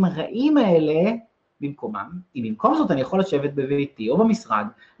הדברים הרעים האלה במקומם, אם במקום זאת אני יכול לשבת בביתי או במשרד,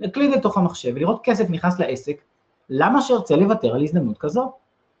 להקליד לתוך המחשב ולראות כסף נכנס לעסק, למה שארצה לוותר על הזדמנות כזו?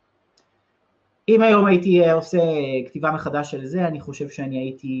 אם היום הייתי עושה כתיבה מחדש של זה, אני חושב שאני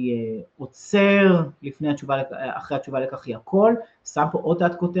הייתי עוצר אחרי התשובה לכך היא הכל, שם פה עוד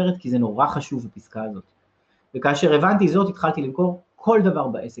תת כותרת, כי זה נורא חשוב בפסקה הזאת. וכאשר הבנתי זאת, התחלתי למכור כל דבר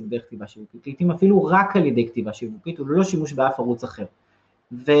בעסק דרך כתיבה שיווקית, לעתים אפילו רק על ידי כתיבה שיווקית, ולא שימוש באף ערוץ אחר.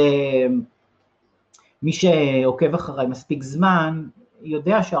 ומי שעוקב אחריי מספיק זמן,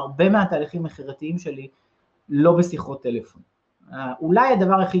 יודע שהרבה מהתהליכים המכירתיים שלי, לא בשיחות טלפון. אולי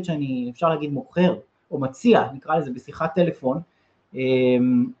הדבר היחיד שאני אפשר להגיד מוכר, או מציע, נקרא לזה בשיחת טלפון,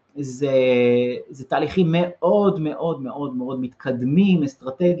 זה תהליכים מאוד מאוד מאוד מאוד מתקדמים,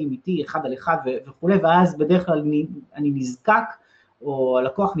 אסטרטגיים איתי, אחד על אחד וכו', ואז בדרך כלל אני נזקק, או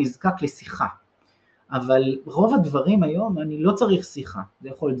הלקוח נזקק לשיחה. אבל רוב הדברים היום אני לא צריך שיחה, זה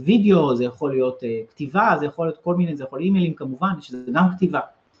יכול להיות וידאו, זה יכול להיות כתיבה, זה יכול להיות כל מיני, זה יכול להיות אימיילים כמובן, שזה גם כתיבה.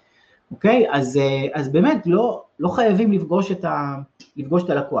 אוקיי? אז באמת לא חייבים לפגוש את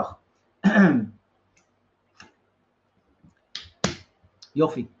הלקוח.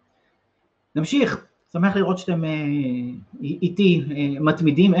 יופי. נמשיך. שמח לראות שאתם איתי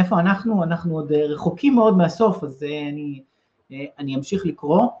מתמידים. איפה אנחנו? אנחנו עוד רחוקים מאוד מהסוף, אז אני אני אמשיך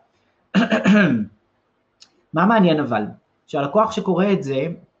לקרוא. מה מעניין אבל? שהלקוח שקורא את זה,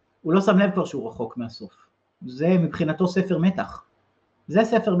 הוא לא שם לב כבר שהוא רחוק מהסוף. זה מבחינתו ספר מתח. זה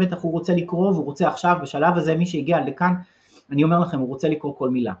ספר מתח, הוא רוצה לקרוא, והוא רוצה עכשיו, בשלב הזה, מי שהגיע לכאן, אני אומר לכם, הוא רוצה לקרוא כל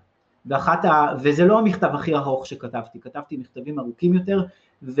מילה. וזה לא המכתב הכי ארוך שכתבתי, כתבתי מכתבים ארוכים יותר,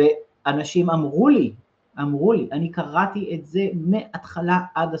 ואנשים אמרו לי, אני קראתי את זה מההתחלה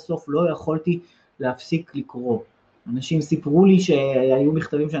עד הסוף, לא יכולתי להפסיק לקרוא. אנשים סיפרו לי שהיו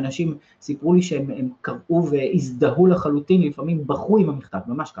מכתבים שאנשים סיפרו לי שהם קראו והזדהו לחלוטין, לפעמים בכו עם המכתב,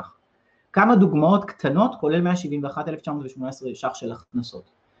 ממש כך. כמה דוגמאות קטנות, כולל 171,918 ש"ח של הכנסות.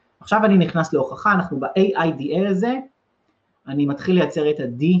 עכשיו אני נכנס להוכחה, אנחנו ב-AIDL הזה, אני מתחיל לייצר את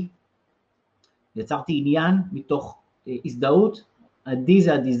ה-D, יצרתי עניין מתוך הזדהות, ה-D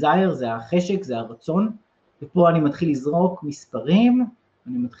זה ה-desire, זה החשק, זה הרצון, ופה אני מתחיל לזרוק מספרים,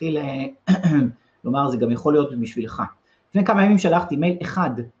 אני מתחיל לומר, זה גם יכול להיות בשבילך. לפני כמה ימים שלחתי מייל אחד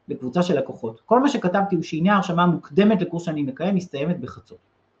לקבוצה של לקוחות, כל מה שכתבתי הוא שהנה הרשמה מוקדמת לקורס שאני מקיים, מסתיימת בחצות,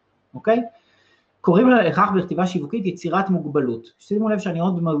 אוקיי? קוראים לכך בכתיבה שיווקית יצירת מוגבלות, שימו לב שאני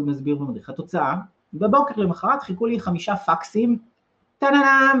עוד מסביר ומדריך, התוצאה, בבוקר למחרת חיכו לי 5 פקסים,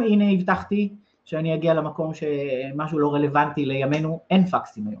 טננם, הנה הבטחתי שאני אגיע למקום שמשהו לא רלוונטי לימינו, אין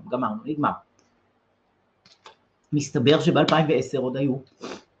פקסים היום, גמרנו, נגמר. מסתבר שב-2010 עוד היו,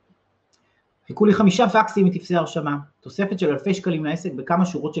 חיכו לי 5 פקסים מטפסי הרשמה, תוספת של אלפי שקלים לעסק בכמה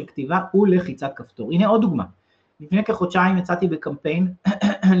שורות של כתיבה ולחיצת כפתור. הנה עוד דוגמה, לפני כחודשיים יצאתי בקמפיין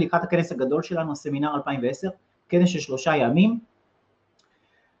לקראת הכנס הגדול שלנו, הסמינר 2010, כנס של 3 ימים,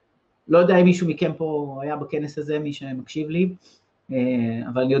 לא יודע אם מישהו מכם פה היה בכנס הזה, מי שמקשיב לי,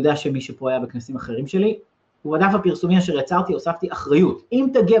 אבל אני יודע שמי שפה היה בכנסים אחרים שלי, ובדף הפרסומי אשר יצרתי הוספתי אחריות, אם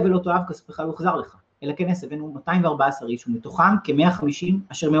תגיע ולא תאהב כספך לא יוחזר לך. אל הכנס הבאנו 214 איש, ומתוכם כ-150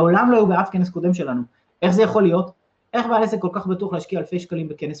 אשר מעולם לא היו באף כנס קודם שלנו. איך זה יכול להיות? איך בעל עסק כל כך בטוח להשקיע אלפי שקלים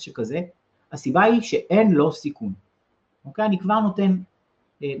בכנס שכזה? הסיבה היא שאין לו סיכון. אוקיי? אני כבר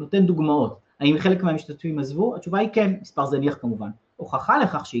נותן דוגמאות. האם חלק מהמשתתפים עזבו? התשובה היא כן, מספר זניח כמובן. הוכחה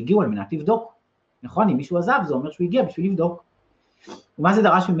לכך שהגיעו על מנת לבדוק. נכון, אם מישהו עזב, זה אומר שהוא הגיע בשביל לבדוק. ומה זה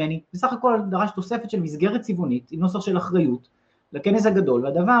דרש ממני? בסך הכל דרש תוספת של מסגרת צבעונית, עם נוסח של אחריות, לכנס הגדול,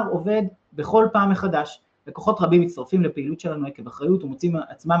 והדבר עובד בכל פעם מחדש. לקוחות רבים מצטרפים לפעילות שלנו עקב אחריות, ומוצאים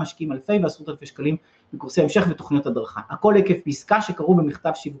עצמם משקיעים אלפי ועשרות אלפי שקלים בקורסי המשך ותוכניות הדרכה. הכל עקב פסקה שקראו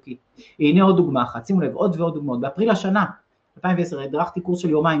במכתב שיווקי. הנה עוד דוגמה אחת, שימו לב, עוד ועוד דוגמאות. באפריל השנה, 2010, הדרכתי קורס של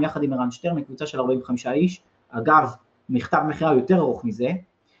יומיים יחד עם ערן שטרן, מקבוצה של 45 איש, אגב, מכתב מחירה יותר ארוך מזה,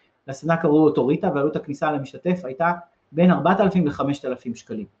 לסדנה קראו אוטוריטה, ועלות הכניסה למשתתף הייתה בין 4,000 ל-5,000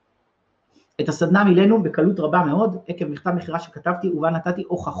 שקלים. את הסדנה מילאנו בקלות רבה מאוד, עקב מכתב מחירה שכתבתי, ובה נתתי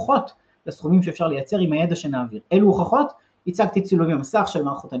הוכחות לסכומים שאפשר לייצר עם הידע שנעביר. אלו הוכחות, הצגתי צילומי מסך של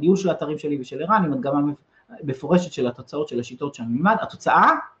מערכות הניהול של האתרים שלי ושל ערן, עם הדגמה מפורשת של התוצאות של השיטות שאני נלמד, התוצאה,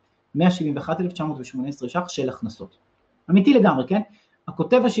 171,918 ש"ח של הכנסות. אמיתי לגמרי, כן?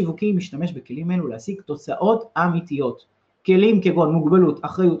 הכותב השיווקי משתמש בכלים אלו להשיג תוצאות אמיתיות, כלים כגון מוגבלות,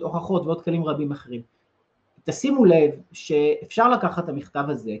 אחריות, הוכחות ועוד כלים רבים אחרים. תשימו לב שאפשר לקחת את המכתב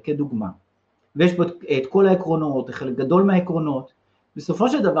הזה כדוגמה, ויש פה את כל העקרונות, חלק גדול מהעקרונות, בסופו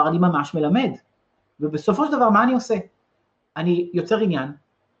של דבר אני ממש מלמד, ובסופו של דבר מה אני עושה? אני יוצר עניין,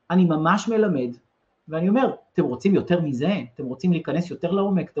 אני ממש מלמד, ואני אומר, אתם רוצים יותר מזה? אתם רוצים להיכנס יותר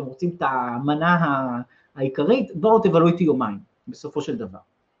לעומק? אתם רוצים את המנה העיקרית? בואו תבלו איתי יומיים, בסופו של דבר,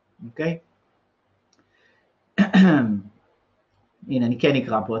 אוקיי? הנה, אני כן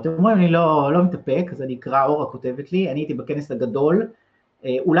אקרא פה, אתם אומרים, אני לא מתאפק, אז אני אקרא, אורה כותבת לי, אני הייתי בכנס הגדול,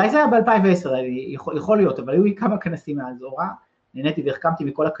 אולי זה היה ב-2010, יכול להיות, אבל היו לי כמה כנסים מאז אורה, נהניתי והחכמתי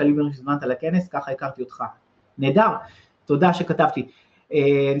מכל הקליברים שזמנת על הכנס, ככה הכרתי אותך. נהדר, תודה שכתבתי.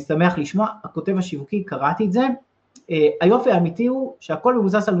 אני שמח לשמוע, הכותב השיווקי, קראתי את זה, היופי האמיתי הוא שהכל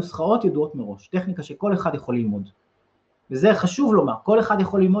מבוסס על נוסחאות ידועות מראש, טכניקה שכל אחד יכול ללמוד. וזה חשוב לומר, כל אחד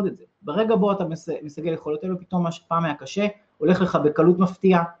יכול ללמוד את זה. ברגע בו אתה מסגל יכולות אלו, פתאום מה שפעם היה קשה, הולך לך בקלות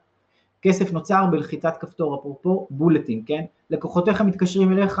מפתיעה. כסף נוצר בלחיצת כפתור, אפרופו בולטים, כן? לקוחותיך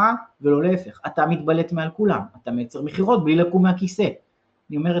מתקשרים אליך ולא להפך. אתה מתבלט מעל כולם, אתה מייצר מחירות בלי לקום מהכיסא.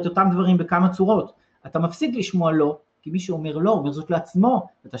 אני אומר את אותם דברים בכמה צורות. אתה מפסיק לשמוע לא, כי מי שאומר לא, אומר זאת לעצמו,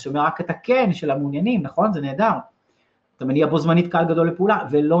 אתה שומע רק את הכן של המעוניינים, נכון? זה נהדר. אתה מניע בו זמנית קהל גדול לפעולה,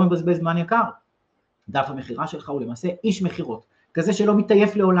 ולא מבזבז זמן יקר. דף המחירה שלך הוא למעשה איש מחירות, כזה שלא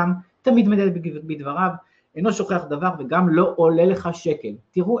מתעייף לעולם, תמיד מדד בדבריו, אינו שוכח דבר וגם לא עולה לך שקל.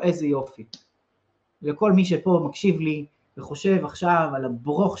 תראו איזה יופי. לכל מי שפה מקשיב לי וחושב עכשיו על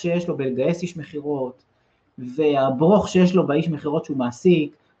הברוך שיש לו בלגייס איש מחירות, והברוך שיש לו באיש מחירות שהוא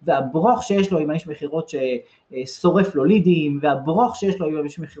מעסיק, והברוך שיש לו עם האיש מחירות ששורף לו לידים, והברוך שיש לו עם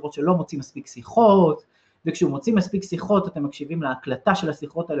האיש מחירות שלא מוציא מספיק שיחות, וכשהוא מוציא מספיק שיחות, אתם מקשיבים להקלטה של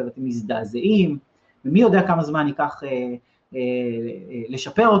השיחות האלה, ואתם מזדעזעים, ומי יודע כמה זמן ייקח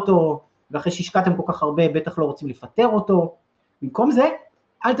לשפר אותו, ואחרי שהשקעתם כל כך הרבה, בטח לא רוצים לפטר אותו. במקום זה,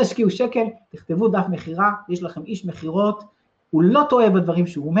 אל תשקיעו שקל, תכתבו דף מחירה, יש לכם איש מחירות, הוא לא טועה בדברים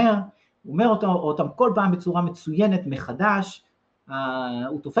שהוא אומר, הוא אומר אותם כל פעם בצורה מצוינת מחדש,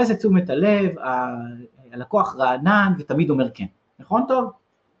 הוא תופס את תשומת הלב, הלקוח רענן ותמיד אומר כן. נכון טוב?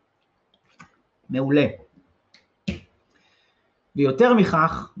 מעולה. ויותר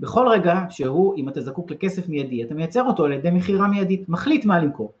מכך, בכל רגע שהוא, אם אתה זקוק לכסף מיידי, אתה מייצר אותו על ידי מחירה מיידית, מחליט מה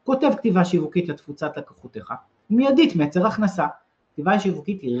למכור, כותב כתיבה שיווקית לתפוצת לקוחותיך, מיידית מייצר הכנסה. כתיבה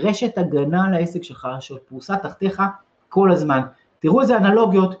שיווקית היא רשת הגנה לעסק שלך, שפרוסה תחתיך כל הזמן. תראו איזה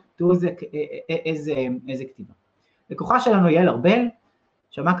אנלוגיות, תראו איזה כתיבה. לקוחה שלנו יעל ארבל,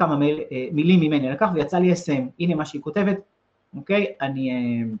 שמע כמה מילים ממני, לקח ויצא לי אסם, הנה מה שהיא כותבת, אוקיי?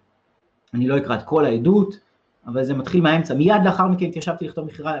 אני לא אקרא את כל העדות, אבל זה מתחיל מהאמצע, מיד לאחר מכן התיישבתי לכתוב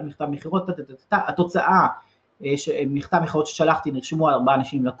מכתב מחירות, התוצאה, מכתב מחירות ששלחתי, נרשמו 4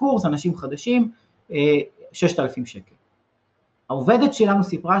 אנשים לקורס, אנשים חדשים, 6,000 שקל. העובדת שלנו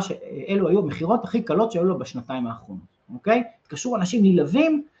סיפרה שאלו היו המחירות הכי קלות שהיו לו בשנתיים האחרונות, אוקיי? התקשרו אנשים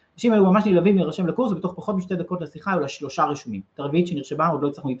נלהבים, אנשים היו ממש נלהבים להירשם לקורס, ובתוך פחות מ2 דקות לשיחה היו לה 3 רשומים. את הרביעית שנרשמה עוד לא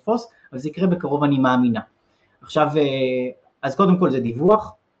הצלחנו לתפוס, אבל זה יקרה בקרוב אני מאמינה. עכשיו, אז קודם כל זה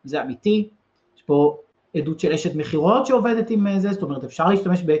דיווח, זה אמיתי, יש פה עדות של אשת מחירות שעובדת עם זה, זאת אומרת אפשר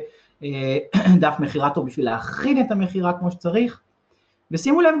להשתמש בדף מחירה טוב בשביל להכין את המחירה כמו שצריך,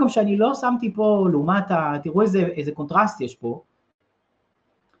 ושימו לב גם שאני לא שמתי פה לעומת, תראו איזה קונטרסט יש פה,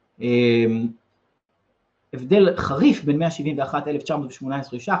 הבדל חריף בין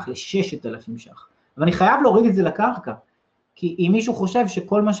 171,918 ש"ח ל-6,000 ש"ח, אבל אני חייב להוריד את זה לקרקע, כי אם מישהו חושב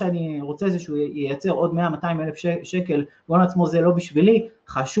שכל מה שאני רוצה זה שהוא ייצר עוד 100-200 אלף שקל, בואו לעצמו זה לא בשבילי,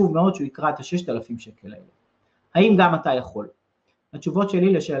 חשוב מאוד שהוא יקרא את ה-6,000 שקל האלה. האם גם אתה יכול? התשובות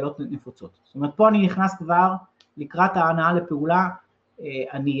שלי לשאלות נפוצות. זאת אומרת, פה אני נכנס כבר לקראת ההנאה לפעולה,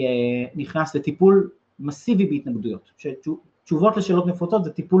 אני נכנס לטיפול מסיבי בהתנגדויות. תשובות לשאלות נפוצות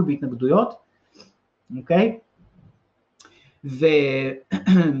זה טיפול בהתנגדויות, אוקיי?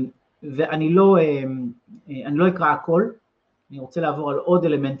 ואני לא אקרא הכל, אני רוצה לעבור על עוד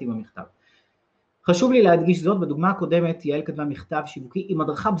אלמנטים במכתב. חשוב לי להדגיש זאת, בדוגמה הקודמת יעל כתבה מכתב שיווקי עם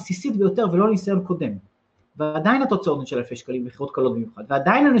הדרכה בסיסית ביותר ולא ניסיון קודם. ועדיין התוצאות של 1,000 שקלים מחירות קלות במיוחד,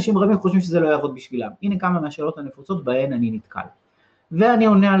 ועדיין אנשים רבים חושבים שזה לא יעבוד בשבילם. הנה כמה מהשאלות הנפוצות בהן אני נתקל. ואני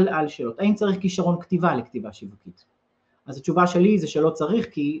עונה על שאלות. האם צריך כישרון כתיבה לכתיבה שיווקית? אז התשובה שלי זה שלא צריך,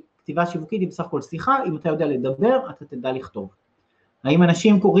 כי כתיבה שיווקית היא בסך הכל שיחה, אם אתה יודע לדבר, אתה תדע לכתוב. האם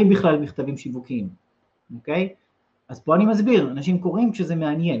אנשים קוראים בכלל מכתבים שיווקיים? אוקיי? אז פה אני מסביר, אנשים קוראים כשזה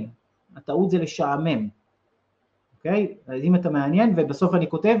מעניין, הטעות זה לשעמם, אוקיי? אז אם אתה מעניין, ובסוף אני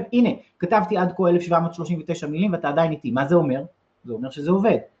כותב, הנה, כתבתי עד כה 1,739 מילים, ואתה עדיין איתי, מה זה אומר? זה אומר שזה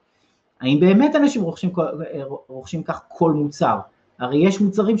עובד. האם באמת אנשים רוכשים כך כל מוצר? הרי יש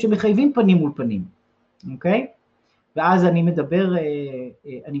מוצרים שמחייבים פנים מול פנים, אוקיי? ואז אני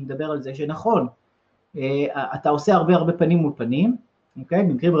מדבר על זה שנכון, אתה עושה הרבה פנים מול פנים, אוקיי?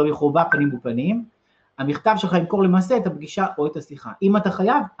 במקרים רבים חובה פנים מול פנים, המכתב שלך ימכור למעשה את הפגישה או את השיחה. אם אתה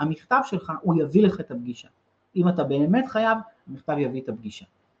חייב, המכתב שלך הוא יביא לך את הפגישה. אם אתה באמת חייב, המכתב יביא את הפגישה.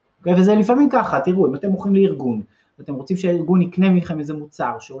 אוקיי? וזה לפעמים ככה, תראו, אם אתם מוכרים לארגון, ואתם רוצים שהארגון יקנה מכם איזה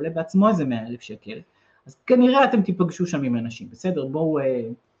מוצר, שעולה בעצמו איזה 100,000 שקל, אז כנראה אתם תיפגשו שם עם אנשים, בסדר?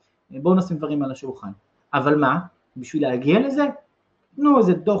 בואו נשים דברים על השולחן. אבל מה? בשביל להגיע לזה? תנו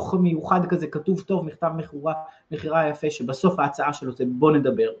איזה דוח מיוחד כזה, כתוב טוב, מכתב מחירה יפה, שבסוף ההצעה שלו זה בוא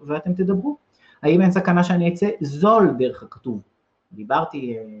נדבר, ואתם תדברו. האם אין סכנה שאני אצא זול דרך הכתוב?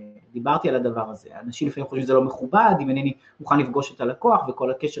 דיברתי על הדבר הזה, אנשים לפעמים חושבים שזה לא מכובד, אם אינני מוכן לפגוש את הלקוח,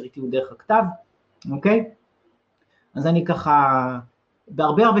 וכל הקשר איתי הוא דרך הכתב, אוקיי? אז אני ככה,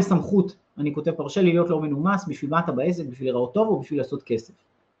 בהרבה סמכות, אני כותב פרשה לי להיות לא מנומס, בשביל מה אתה בעסק, בשביל לראות טוב או בשביל לעשות כסף,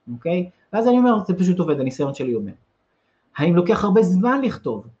 אוקיי? ואז אני אומר, זה פשוט עובד, הניסיון שלי אומר. האם לוקח הרבה זמן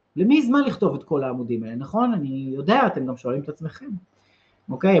לכתוב? למי זמן לכתוב את כל העמודים האלה, נכון? אני יודע, אתם גם שואלים את עצמכם.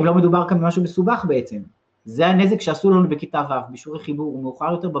 אוקיי, אם לא מדובר כאן במשהו מסובך בעצם. זה הנזק שעשו לנו בכיתה ו', בשיעורי חיבור,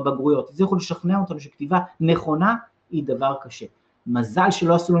 ומאוחר יותר בבגרויות. זה יכול לשכנע אותנו שכתיבה נכונה היא דבר קשה. מזל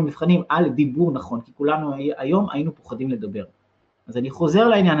שלא עשו לנו מבחנים על דיבור נכון, כי כולנו היום היינו פוחדים לדבר. אז אני חוזר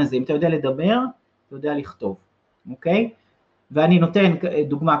לעניין הזה, אם אתה יודע לדבר, אתה יודע לכתוב, אוקיי? ואני נותן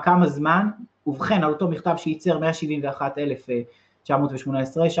דוגמה כמה זמן, ובכן על אותו מכתב שייצר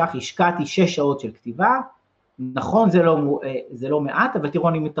 171,918 ש"ח, השקעתי 6 שעות של כתיבה, נכון זה לא מעט, אבל תראו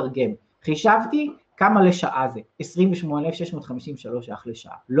אני מתרגם, חישבתי כמה לשעה זה, 28,653 ש"ח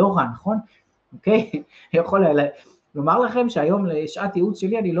לשעה, לא רע, נכון? אוקיי? לומר לכם שהיום לשעת ייעוץ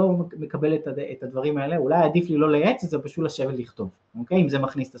שלי אני לא מקבל את הדברים האלה, אולי עדיף לי לא לייעץ, זה פשוט לשבת לכתוב, אוקיי? אם זה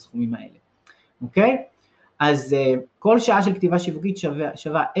מכניס את הסכומים האלה, אוקיי? אז כל שעה של כתיבה שיווקית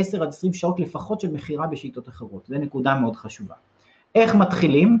שווה 10 עד 20 שעות לפחות של מחירה בשיטות אחרות, זו נקודה מאוד חשובה. איך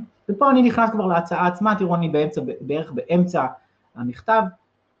מתחילים? ופה אני נכנס כבר להצעה עצמה, תראו אני בערך באמצע המכתב,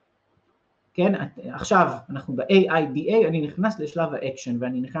 כן? עכשיו אנחנו ב-AIDA, אני נכנס לשלב האקשן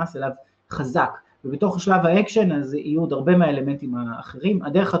ואני נכנס אליו חזק, ובתוך שלב האקשן אז יהיו עוד הרבה מהאלמנטים האחרים.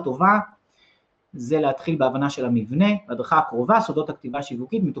 הדרך הטובה זה להתחיל בהבנה של המבנה, בהדרכה הקרובה, סודות הכתיבה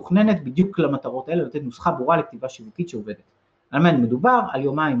השיווקית, מתוכננת בדיוק למטרות האלה, לתת נוסחה ברורה לכתיבה שיווקית שעובדת. על מה מדובר? על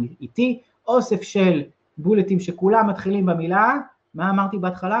יומיים איתי, אוסף של בולטים שכולם מתחילים במילה, מה אמרתי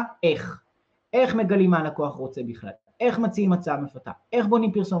בהתחלה? איך. איך מגלים מה הלקוח רוצה בכלל, איך מציעים הצעה מפתה, איך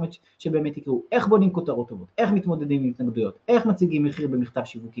בונים פרסומת שבאמת יקראו, איך בונים כותרות טובות, איך מתמודדים עם התנגדויות, איך מציגים מחיר במכתב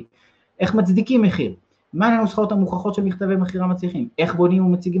שיווקי, איך מצדיקים מחיר, מה הנוסחאות המוכחות של מכתבי מחירה מצליחים, איך בונים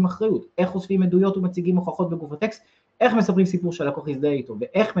ומציגים אחריות, איך חושפים עדויות ומציגים הוכחות בגוף הטקסט, איך מספרים סיפור שהלקוח יזדהה איתו,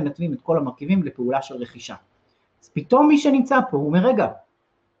 ואיך מנתבים את כל המרכיבים לפעולה של רכישה. אז פתאום מי שנמצא פה הוא אומר, רגע,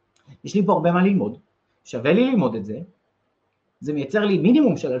 יש לי פה הרבה מה ללמוד, שווה לי ללמוד את זה, זה מייצר לי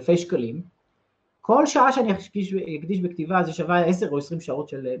מינימום של אלפי שקלים, כל שעה שאני אקדיש בכתיבה זה שווה 10 או 20 שעות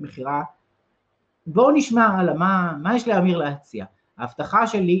של מחירה, בואו נשמע על מה יש לאמיר להציע. ההבטחה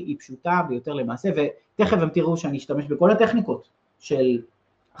שלי היא פשוטה ביותר למעשה, ותכף הם תראו שאני אשתמש בכל הטכניקות של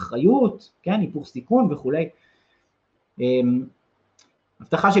אחריות, כן, היפוך סיכון וכו'.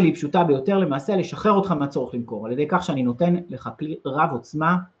 ההבטחה שלי היא פשוטה ביותר למעשה, לשחרר אותך מהצורך למכור, על ידי כך שאני נותן לך כלי רב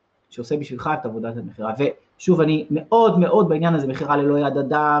עוצמה, שעושה בשבילך את עבודת המחירה. ושוב, אני מאוד מאוד בעניין הזה, מחירה ללא יד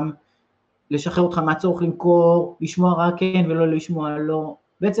אדם, לשחרר אותך מהצורך למכור, לשמוע רק כן ולא לשמוע לא.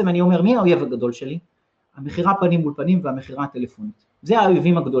 בעצם אני אומר, מי האויב הגדול שלי? המחירה פנים מול פנים והמחירה הטלפונית. זה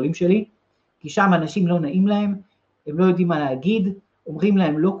האויבים הגדולים שלי, כי שם אנשים לא נעים להם, הם לא יודעים מה להגיד, אומרים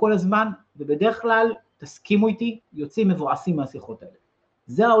להם לא כל הזמן, ובדרך כלל, תסכימו איתי, יוצאים מבואסים מהשיחות האלה.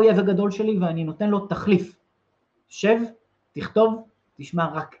 זה האויב הגדול שלי ואני נותן לו תחליף. שב, תכתוב, תשמע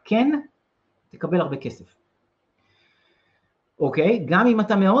רק כן, תקבל הרבה כסף. אוקיי, גם אם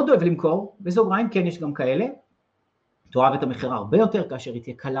אתה מאוד אוהב למכור, בסוגריים כן יש גם כאלה, תאהב את המחירה הרבה יותר כאשר היא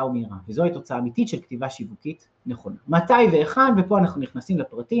תהיה קלה ומהירה, וזו התוצאה אמיתית של כתיבה שיווקית נכונה. מתי והיכן, ופה אנחנו נכנסים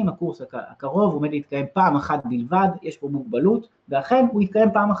לפרטים, הקורס הקרוב עומד להתקיים פעם אחת בלבד, יש פה מוגבלות, ואכן הוא יתקיים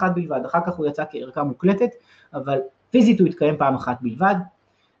פעם אחת בלבד, אחר כך הוא יצא כערכה מוקלטת, אבל פיזית הוא יתקיים פעם אחת בלבד,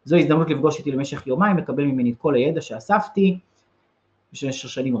 זו הזדמנות לפגוש איתי למשך יומיים, לקבל ממני את כל הידע שאספתי, במשך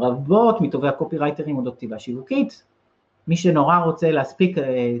שנים רבות, מטובי הקופירייטרים אודות כתיבה שיווקית, מי שנורא רוצה להספיק,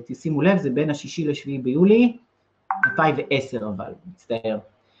 תשימו לב, זה בין ה-6 ל-7 ביולי, 2010 אבל, מצטער,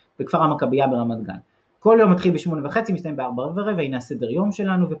 בכפר המכבייה ברמת גן. כל יום מתחיל ב8:30, מסתיים ב4:15, הנה הסדר יום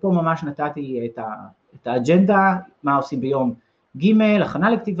שלנו, ופה ממש נתתי את האג'נדה, מה עושים ביום ג', הכנה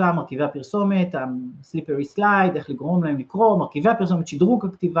לכתיבה, מרכיבי הפרסומת, הסליפרי סלייד, איך לגרום להם לקרוא, מרכיבי הפרסומת, שדרוג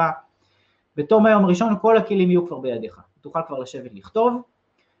הכתיבה, בתום היום הראשון כל הכלים יהיו כבר בידיך, תוכל כבר לשבת לכתוב.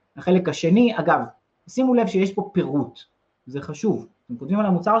 החלק השני, אגב, שימו לב שיש פה פירוט, זה חשוב, אתם כותבים על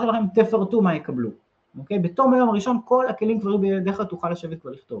המוצר שלכם, תפרטו מה יקבלו, אוקיי? בתום היום הראשון כל הכלים כבר בידיך, תוכל לשבת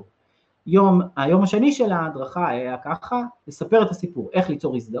ולכתוב. היום השני של ההדרכה היה ככה, לספר את הסיפור, איך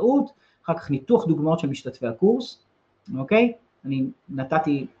ליצור הזדהות, אחר כך ניתוח דוגמאות של משתתפי הקורס, אוקיי? אני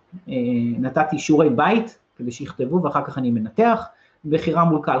נתתי שיעורי בית כדי שיכתבו ואחר כך אני מנתח, בחירה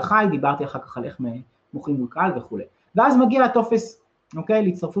מול קהל חי, דיברתי אחר כך על איך מוכרים מול קהל וכו'. ואז מגיע הטופס, אוקיי?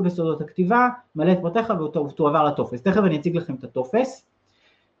 להצטרפות לסודות הכתיבה, מלא את פרטיך ותועבר לטופס. תכף אני אציג לכם את הטופס.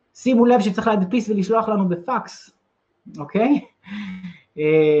 שימו לב שצריך להדפיס ולשלוח לנו בפקס, אוקיי?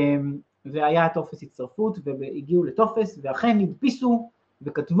 והיה הטופס הצטרפות והגיעו לטופס ואכן הדפיסו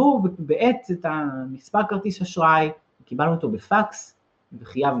וכתבו בעת את המספר כרטיס אשראי, קיבלנו אותו בפקס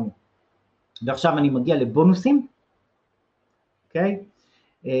וחייבנו. ועכשיו אני מגיע לבונוסים, אוקיי?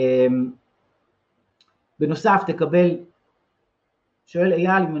 בנוסף תקבל, שואל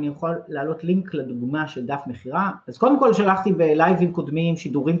אייל אם אני יכול להעלות לינק לדוגמה של דף מחירה, אז קודם כל שלחתי בלייבים קודמים,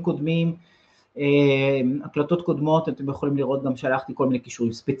 שידורים קודמים, הקלטות קודמות, אתם יכולים לראות גם שלחתי כל מיני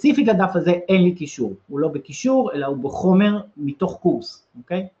קישורים, ספציפית לדף הזה אין לי קישור, הוא לא בקישור אלא הוא בחומר מתוך קורס,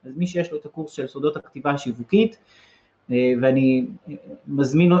 אוקיי? אז מי שיש לו את הקורס של סודות הכתיבה השיווקית, ואני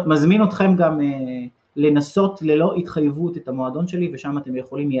מזמין אתכם גם לנסות ללא התחייבות את המועדון שלי, ושם אתם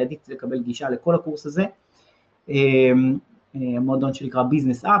יכולים מיידית לקבל גישה לכל הקורס הזה, המועדון שנקרא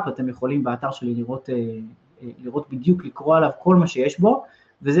ביזנס אפ, אתם יכולים באתר שלי לראות בדיוק, לקרוא עליו כל מה שיש בו,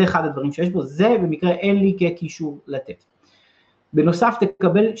 וזה אחד הדברים שיש בו, זה במקרה אין לי כקישור לתת. בנוסף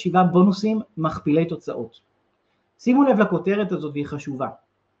תקבל 7 בונוסים מכפילי תוצאות. שימו לב לכותרת הזאת והיא חשובה.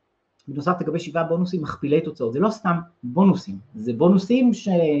 בנוסף תקבל 7 בונוסים מכפילי תוצאות, זה לא סתם בונוסים, זה בונוסים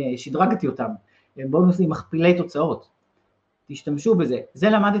ששדרגתי אותם, הם בונוסים מכפילי תוצאות, תשתמשו בזה. זה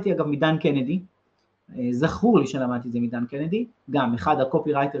למדתי אגב מדן קנדי, זכור לי שלמדתי את זה מדן קנדי, גם אחד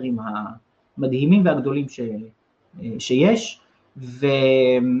הקופירייטרים המדהימים והגדולים שיש,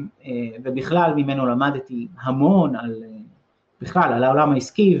 ובכלל ממנו למדתי המון בכלל על העולם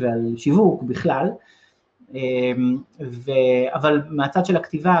העסקי ועל שיווק בכלל, אבל מהצד של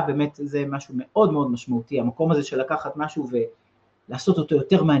הכתיבה באמת זה משהו מאוד מאוד משמעותי, המקום הזה של לקחת משהו ולעשות אותו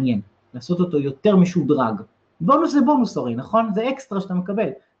יותר מעניין, לעשות אותו יותר משודרג. בונוס זה בונוס הרי, נכון? זה אקסטרה שאתה מקבל,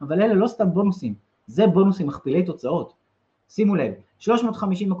 אבל אלה לא סתם בונוסים, זה בונוסים מכפילי תוצאות. שימו לב,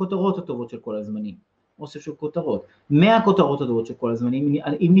 350 הכותרות הטובות של כל הזמנים, אוסף של כותרות, 100 הכותרות הטובות של כל הזמנים,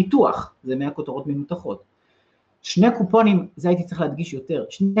 עם ניתוח, זה 100 כותרות מנותחות. 2 קופונים, זה הייתי צריך להדגיש יותר,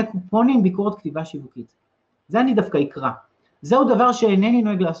 2 קופונים ביקורת כתיבה שיווקית. זה אני דווקא אקרא. זהו דבר שאינני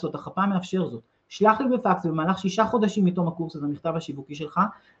נוהג לעשות, החפה מאפשר זאת. שלח לי בפקס במהלך 6 חודשים מתום הקורס הזה, המכתב השיווקי שלך,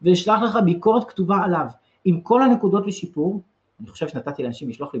 ושלח לך ביקורת כתובה עליו, עם כל הנקודות לשיפור, אני חושב שנתתי לאנשים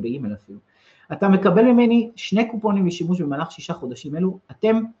לשלוח לי באימייל אפילו, אתה מקבל ממני 2 קופונים לשימוש במהלך 6 חודשים אלו,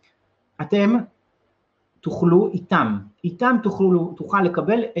 אתם תוכלו איתם תוכל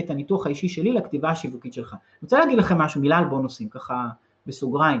לקבל את הניתוח האישי שלי לכתיבה השיווקית שלך. אני רוצה להגיד לכם משהו, מילה על בונוסים, ככה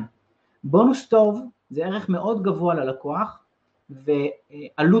בסוגריים. בונוס טוב זה ערך מאוד גבוה ללקוח,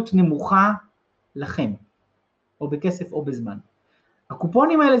 ועלות נמוכה לכם, או בכסף או בזמן.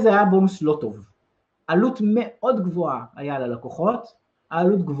 הקופונים האלה זה היה בונוס לא טוב. עלות מאוד גבוהה היה ללקוחות,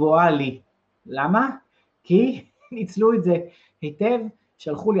 העלות גבוהה לי. למה? כי ניצלו את זה היטב,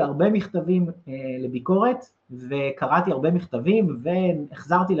 שלחו לי הרבה מכתבים לביקורת, וקראתי הרבה מכתבים,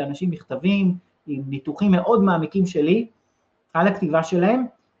 והחזרתי לאנשים מכתבים עם ניתוחים מאוד מעמיקים שלי על הכתיבה שלהם,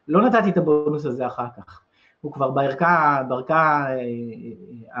 לא נתתי את הבונוס הזה אחר כך. הוא כבר בערכה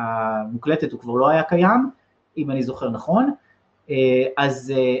המוקלטת, הוא כבר לא היה קיים, אם אני זוכר נכון,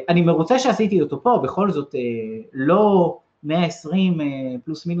 אז אני מרוצה שעשיתי אותו פה, בכל זאת לא 120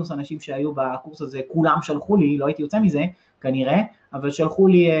 פלוס מינוס אנשים שהיו בקורס הזה, כולם שלחו לי, לא הייתי יוצא מזה כנראה, אבל שלחו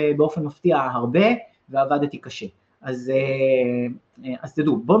לי באופן מפתיע הרבה, ועבדתי קשה. אז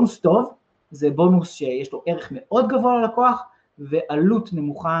תדעו, בונוס טוב, זה בונוס שיש לו ערך מאוד גבוה ללקוח, ועלות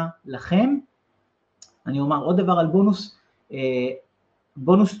נמוכה לכם. אני אומר עוד דבר על בונוס,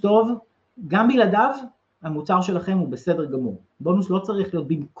 בונוס טוב, גם בלעדיו, המוצר שלכם הוא בסדר גמור. בונוס לא צריך להיות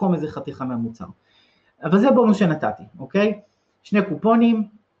במקום איזה חתיכה מהמוצר. אבל זה בונוס שנתתי, אוקיי? 2 קופונים,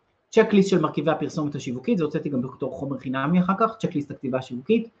 צ'קליסט של מרכיבי הפרסומת השיווקית, זה הוצאתי גם בתור חומר חינמי אחר כך, צ'קליסט הכתיבה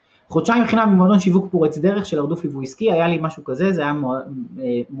השיווקית, חודשיים חינם במועדון שיווק פורץ דרך של הרדוף ליווי עסקי, היה לי משהו כזה, זה היה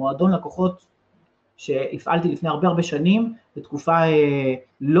מועדון לקוחות שהפעלתי לפני הרבה שנים, בתקופה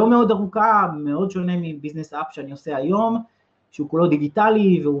לא מאוד ארוכה, מאוד שונה מביזנס אפ שאני עושה היום, שהוא כולו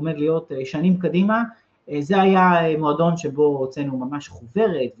דיגיטלי והוא עומד להיות שנים קדימה, זה היה מועדון שבו הוצאנו ממש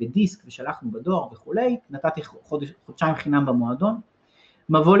חוברת ודיסק ושלחנו בדואר וכולי, נתתי חודשיים חינם במועדון,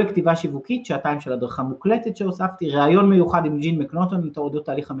 מבוא לכתיבה שיווקית, 2 של הדרכה מוקלטת שהוספתי, ראיון מיוחד עם ג'ין מקנוטון, אודות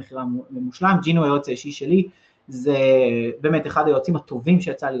תהליך המכירה המושלם, ג'ין הוא היועץ האישי שלי, זה באמת אחד היועצים הטובים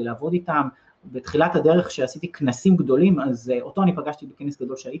שיצא לי לעבוד איתם, בתחילת הדרך שעשיתי כנסים גדולים, אז אותו אני פגשתי בכנס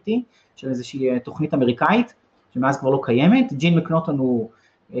גדול שהייתי, של איזושהי תוכנית אמריקאית, שמאז כבר לא קיימת, ג'ין מקנוטון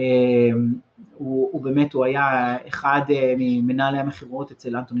הוא באמת, הוא היה אחד ממנהלי המחירות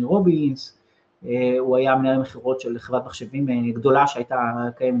אצל אנטוני רובינס, הוא היה מנהל המחירות של חברת מחשבים גדולה שהייתה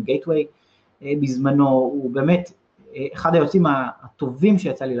קיימת גייטווי בזמנו, הוא באמת אחד היועצים הטובים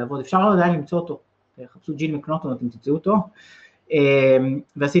שיצא לי לעבוד, אפשר לא עדיין למצוא אותו, חפשו ג'ין מקנוטון, אתם תמצאו אותו,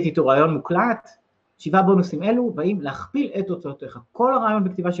 ועשיתי איתו רעיון מוקלט, 7 בונוסים אלו, באים להכפיל את תוצאותיך, כל הרעיון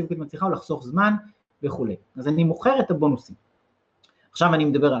בכתיבה שיווקית מצליחה הוא לחסוך זמן וכו'. אז אני מוכר את הבונוסים. עכשיו אני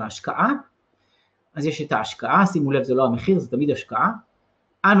מדבר על ההשקעה, אז יש את ההשקעה, שימו לב זה לא המחיר, זה תמיד השקעה,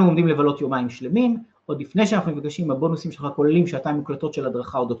 אנו עומדים לבלות יומיים שלמים, עוד לפני שאנחנו נפגשים, הבונוסים שלך כוללים 2 מוקלטות של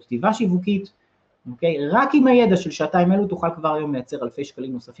הדרכה אודות כתיבה שיווקית, אוקיי? רק עם הידע של 2 אלו תוכל כבר היום לייצר אלפי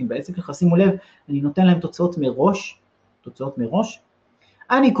שקלים נוספים בעסק שלך, שימו לב, אני נותן להם תוצאות מראש,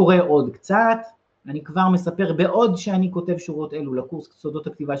 אני קורא עוד קצת, אני כבר מספר בעוד שאני כותב שורות אלו לקורס סודות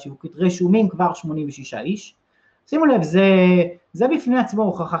הכתיבה השיווקית, רשומים כבר 86 איש, שימו לב, זה בפני עצמו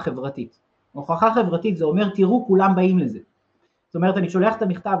הוכחה חברתית, הוכחה חברתית זה אומר תראו כולם באים לזה, זאת אומרת אני שולח את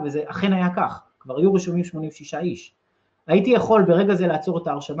המכתב וזה אכן היה כך, כבר היו רשומים 86 איש, הייתי יכול ברגע זה לעצור את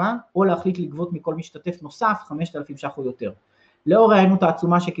ההרשמה, או להחליט לגבות מכל משתתף נוסף 5,000 ש"ח או יותר. לאור ההיענות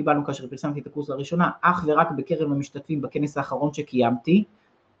העצומה שקיבלנו כאשר פרסמתי את הקורס לראשונה, אך ורק בקרב המשתתפים בכנס האחרון שקיימתי,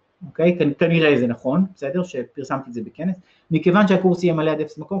 אוקיי? כנראה זה נכון, בסדר? שפרסמתי את זה בכנס. מכיוון שהקורס יהיה מלא עד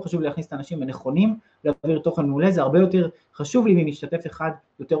אפס מקום, חשוב להכניס את האנשים הנכונים, להעביר תוכן מעולה, זה הרבה יותר חשוב לי ממשתתף אחד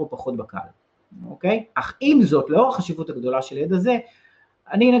יותר או פחות בקהל, אוקיי? אך עם זאת, לאור החשיבות הגדולה של הידע הזה,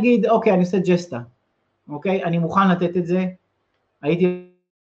 אני נגיד, אוקיי, אני עושה ג'סטה, אוקיי? אני מוכן לתת את זה, הייתי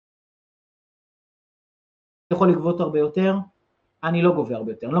יכול לגבות הרבה יותר, אני לא גובה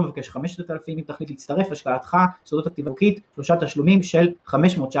הרבה יותר, אני לא מבקש 5,000, אם תחליט להצטרף, השקעתך, סודות הכתיבה חוקית, 3 תשלומים של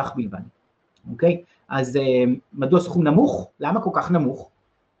 500 ש"ח בלבד, אוקיי? אז מדוע סכום נמוך? למה כל כך נמוך?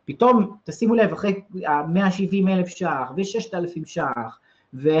 פתאום, תשימו לב, אחרי 170,000 ש"ח, ו6,000 ש"ח,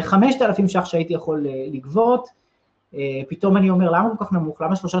 ו5,000 ש"ח שהייתי יכול לגבות, פתאום אני אומר, למה כל כך נמוך?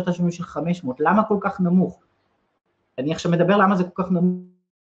 למה 3 תשלומים של 500? למה כל כך נמוך? אני עכשיו מדבר למה זה כל כך נמוך,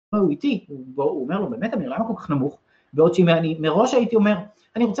 הוא איתי, הוא אומר לו, באמת אמיר, למה כל כך נמוך? בעוד שאני מראש הייתי אומר,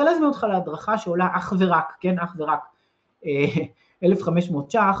 אני רוצה להזמין אותך להדרכה שעולה אך ורק, כן, אך ורק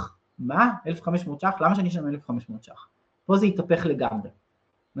 1,500 ש"ח, מה? 1,500 ש"ח? למה שאני אשלם 1,500 ש"ח? פה זה יתהפך לגמרי.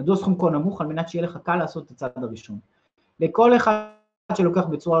 מדוע סכום כה נמוך? על מנת שיהיה לך קל לעשות את הצעד הראשון. לכל אחד שלוקח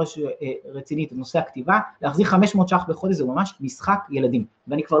בצורה רצינית את נושא הכתיבה, להחזיר 500 ש"ח בחודש זה ממש משחק ילדים,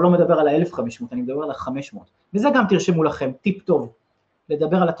 ואני כבר לא מדבר על ה-1,500, אני מדבר על ה-500, וזה גם תרשמו לכם, טיפ טוב,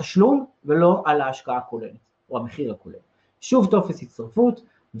 לדבר על התשלום ולא על ההשקעה הכוללת, או המחיר הכולל. שוב טופס הצטרפות,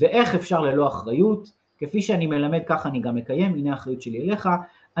 ואיך אפשר ללא אחריות, כפי שאני מלמד ככה אני גם מקיים, הנה האחריות שלי אליך,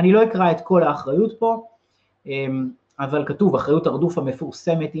 אני לא אקרא את כל האחריות פה, אבל כתוב, אחריות הרדוף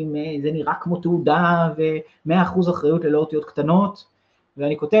המפורסמת, אם זה נראה כמו תעודה, ו100% אחריות ללא אותיות קטנות,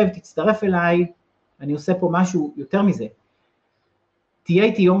 ואני כותב, תצטרף אליי, אני עושה פה משהו יותר מזה, תהיה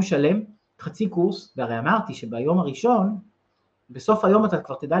איתי יום שלם, חצי קורס, והרי אמרתי שביום הראשון, בסוף היום אתה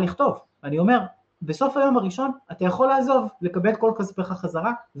כבר תדע לכתוב, אני אומר, בסוף היום הראשון אתה יכול לעזוב, לקבל את כל כספך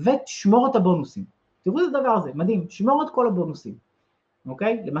חזרה, ותשמור את הבונוסים, תראו את הדבר הזה, מדהים, שמור את כל הבונוסים,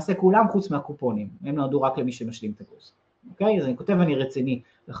 אוקיי? למעשה כולם חוץ מהקופונים, הם נועדו רק למי שמשלים את הקורס, אוקיי? אז אני כותב, אני רציני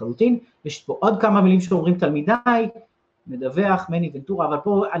לחלוטין, יש פה עוד כמה מילים שאומרים תלמידי, מדווח, מני ונטורה, אבל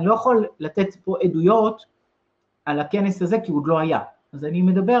פה אני לא יכול לתת פה עדויות על הכנס הזה, כי הוא עוד לא היה, אז אני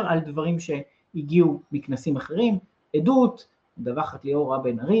מדבר על דברים שהגיעו מכנסים אחרים, עדות, מדווחת ליאורה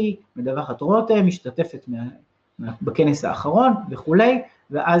בן ארי, מדווחת רותם, משתתפת בכנס האחרון וכולי,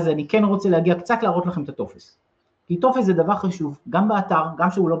 ואז אני כן רוצה להגיע קצת להראות לכם את הטופס. כי טופס זה דבר חשוב, גם באתר,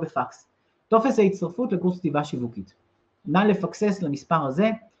 גם שהוא לא בפקס. טופס זה הצטרפות לקורס כתיבה שיווקית. נא לפקסס למספר הזה.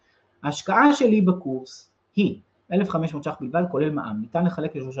 ההשקעה שלי בקורס היא 1,500 ש"ח בלבד, כולל מע"מ, ניתן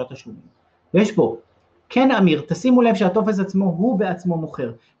לחלק לשלושה תשלומים. ויש פה, כן אמיר, תשימו לב שהטופס עצמו הוא בעצמו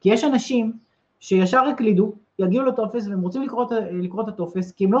מוכר, כי יש אנשים שישר הקלידו, יגיעו לטופס והם רוצים לקרוא את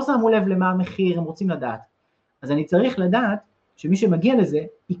הטופס, כי הם לא שמו לב למה המחיר, הם רוצים לדעת. אז אני צריך לדעת שמי שמגיע לזה,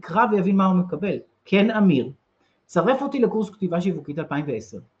 יקרא ויבין מה הוא מקבל. כן אמיר, צרף אותי לקורס כתיבה שיווקית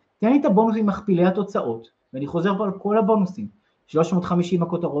 2010, תן לי את הבונוסים מכפילי התוצאות, ואני חוזר פה על כל הבונוסים, 350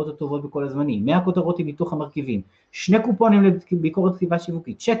 הכותרות הטובות בכל הזמנים, 100 כותרות עם ניתוח המרכיבים, 2 קופונים לביקורת כתיבה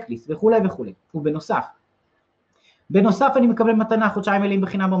שיווקית, צ'קליסט וכולי וכולי, ובנוסף אני מקבל מתנה, חודשיים מלאים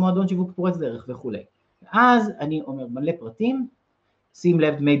בחינם במועדון שיווק פורץ דרך וכולי. אז אני אומר מלא פרטים, שים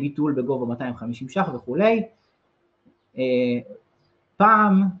לב דמי ביטול בגובה 250 ש"ח וכולי,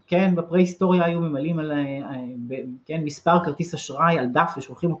 פעם, כן, בפרה-היסטוריה היו ממלאים על, כן, מספר כרטיס אשראי על דף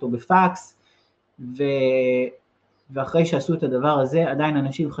ושולחים אותו בפקס, ואחרי שעשו את הדבר הזה, עדיין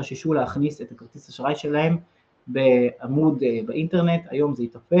אנשים חששו להכניס את הכרטיס אשראי שלהם בעמוד באינטרנט, היום זה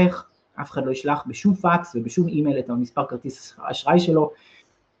יתהפך, אף אחד לא ישלח בשום פקס ובשום אימייל את המספר כרטיס אשראי שלו,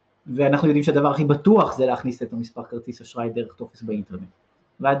 ואנחנו יודעים שהדבר הכי בטוח זה להכניס את המספר כרטיס אשראי דרך טופס באינטרנט,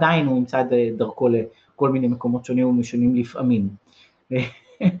 ועדיין הוא ימצא דרכו לכל מיני מקומות שונים ומשונים לפעמים.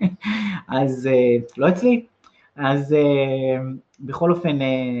 אז לא אצלי, אז בכל אופן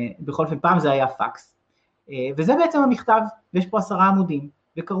פעם זה היה פקס, וזה בעצם המכתב, ויש פה 10 עמודים,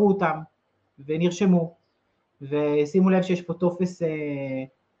 וקראו אותם, ונרשמו, ושימו לב שיש פה טופס,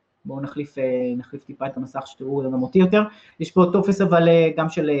 בואו נחליף טיפה את המסך שתראו גם אותי יותר, יש פה טופס אבל גם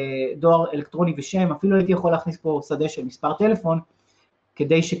של דואר אלקטרוני ושם, אפילו הייתי יכול להכניס פה שדה של מספר טלפון,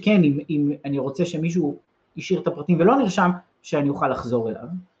 כדי שכן, אם אני רוצה שמישהו ישאיר את הפרטים ולא נרשם, שאני אוכל לחזור אליו,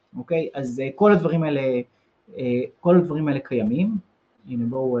 אוקיי? אז כל הדברים האלה קיימים, הנה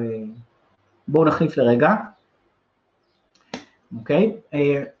בואו נחליף לרגע, אוקיי?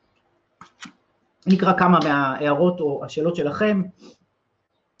 נקרא כמה מההערות או השאלות שלכם,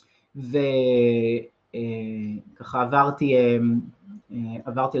 וככה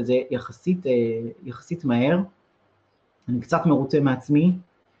עברתי על זה יחסית מהר, אני קצת מרוצה מעצמי,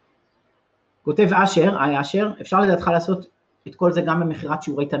 כותב אשר, אפשר לדעתך לעשות את כל זה גם במכירת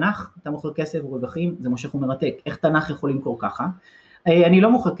שיעורי תנ"ך, אתה מוכר כסף ורווחים, זה מושך ומרתק, איך תנ"ך יכול למכור ככה? אני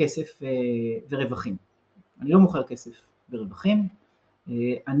לא מוכר כסף ורווחים. אני לא מוכר כסף ורווחים,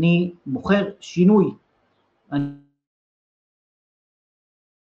 אני מוכר שינוי.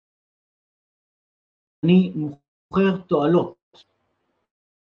 אני מוכר תועלות.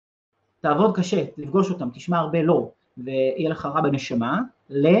 תעבוד קשה, תפגוש אותם, תשמע הרבה לא, ויהיה לך רע בנשמה,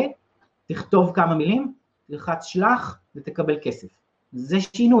 תכתוב כמה מילים, תלחץ שלח ותקבל כסף. זה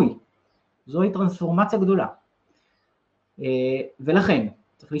שינוי, זוהי טרנספורמציה גדולה. ולכן,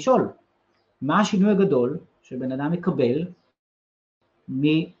 צריך לשאול, מה השינוי הגדול שבן אדם מקבל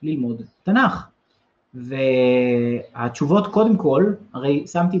מללמוד תנ"ך? והתשובות קודם כל, הרי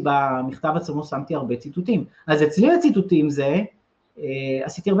שמתי במכתב עצמו, שמתי הרבה ציטוטים. אז אצלי הציטוטים זה,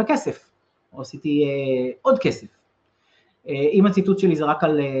 עשיתי הרבה כסף, או עשיתי עוד כסף. אם הציטוט שלי זה רק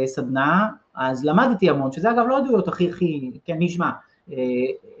על סדנה, אז למדתי המון, שזה אגב לא עדויות הכי, כן, נשמע,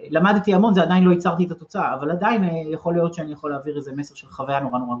 למדתי המון, זה עדיין לא ייצרתי את התוצאה, אבל עדיין יכול להיות שאני יכול להעביר איזה מסר של חוויה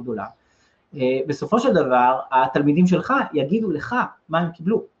נורא נורא גדולה. בסופו של דבר, התלמידים שלך יגידו לך מה הם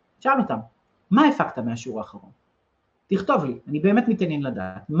קיבלו. שאל אותם, מה הפקת מהשיעור האחרון? תכתוב לי, אני באמת מתעניין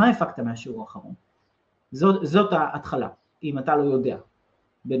לדעת, מה הפקת מהשיעור האחרון? זאת ההתחלה, אם אתה לא יודע.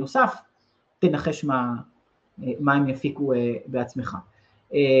 בנוסף, תנחש מה הם יפיקו בעצמך.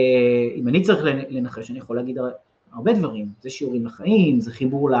 אם אני צריך לנחש, אני יכול להגיד הרבה דברים, זה שיעורים לחיים, זה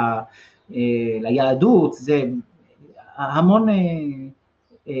חיבור ליהדות, זה המון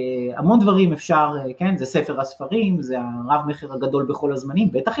דברים אפשר, כן, זה ספר הספרים, זה הרב מחר הגדול בכל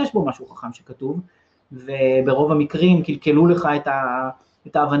הזמנים, בטח יש בו משהו חכם שכתוב, וברוב המקרים קלקלו לך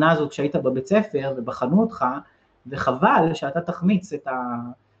את ההבנה הזאת כשהיית בבית ספר ובחנו אותך, וחבל שאתה תחמיץ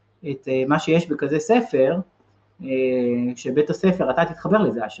את מה שיש בכזה ספר, שבית הספר, אתה תתחבר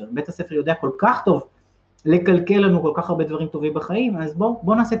לזה אשר, בית הספר יודע כל כך טוב לקלקל לנו כל כך הרבה דברים טובים בחיים, אז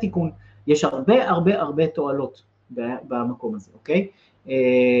בוא נעשה תיקון. יש הרבה תועלות במקום הזה, אוקיי?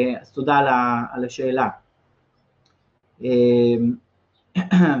 אז תודה על השאלה.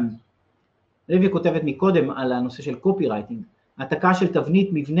 רבי כותבת מקודם על הנושא של קופי רייטינג, העתקה של תבנית,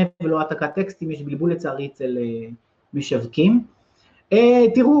 מבנה ולא העתקת טקסטים, יש בלבול לצערי אצל משווקים.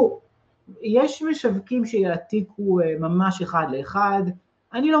 תראו, יש משווקים שיעתיקו ממש אחד לאחד,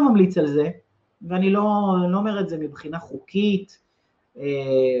 אני לא ממליץ על זה, ואני לא אומר את זה מבחינה חוקית,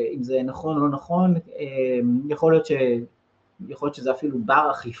 אם זה נכון או לא נכון, יכול להיות שזה אפילו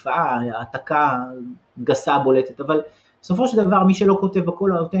בר אכיפה, העתקה גסה בולטת, אבל בסופו של דבר מי שלא כותב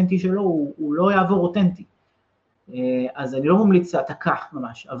בקול האותנטי שלו, הוא לא יעבור אותנטי. אז אני לא ממליץ העתקה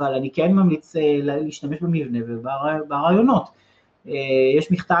ממש, אבל אני כן ממליץ להשתמש במבנה וברעיונות.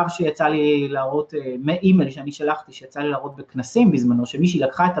 יש מכתב שיצא לי להראות, מאימייל שאני שלחתי, שיצא לי להראות בכנסים בזמנו, שמישהי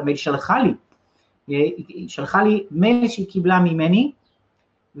לקחה את המייל, שלחה לי מייל שהיא קיבלה ממני,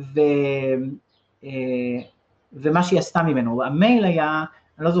 ומה שהיא עשתה ממנו. המייל היה,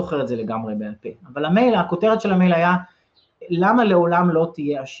 אני לא זוכר את זה לגמרי בעל פה, אבל המייל, הכותרת של המייל היה, למה לעולם לא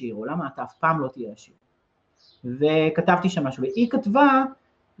תהיה עשיר, או למה אתה אף פעם לא תהיה עשיר. וכתבתי שם משהו, והיא כתבה,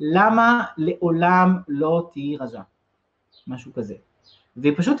 למה לעולם לא תהי רזה, משהו כזה.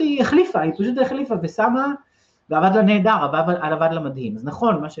 והיא פשוט החליפה ושמה, ועבד לה נהדר, עבד לה מדהים. אז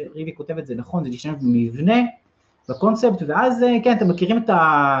נכון, מה שריבי כותבת זה נכון, זה להשתמש במבנה, בקונספט, ואז כן, אתם מכירים את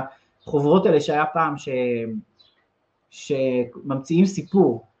החוברות האלה שהיה פעם, שממציאים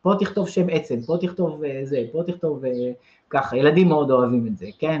סיפור, פה תכתוב שם עצם, פה תכתוב זה, פה תכתוב ככה, ילדים מאוד אוהבים את זה,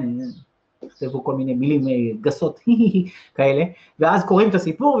 כן, תכתבו כל מיני מילים גסות כאלה, ואז קוראים את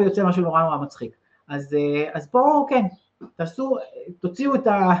הסיפור ויוצא משהו נורא נורא מצחיק. אז פה כן, תוציאו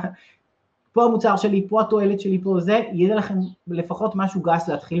פה המוצר שלי, פה התועלת שלי, פה זה, יהיה לכם לפחות משהו גס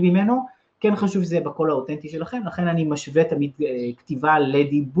להתחיל ממנו, כן חשוב שזה בקול האותנטי שלכם, לכן אני משווה תמיד כתיבה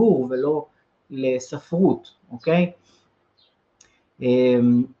לדיבור ולא לספרות, אוקיי?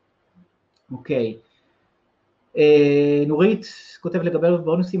 אוקיי. נורית כותב לגבי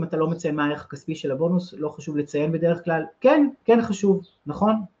בונוסים, אתה לא מציין מה הערך הכספי של הבונוס, לא חשוב לציין בדרך כלל, כן חשוב,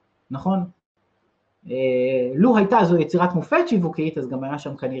 נכון. לו הייתה זו יצירת מופת שיווקית, אז גם היה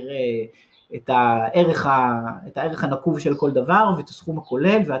שם כנראה את הערך הנקוב של כל דבר, ואת הסכום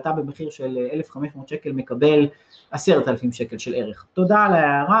הכולל, ואתה במחיר של 1,500 שקל מקבל 10,000 שקל של ערך. תודה על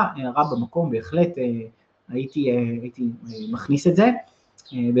הערה במקום, בהחלט הייתי מכניס את זה,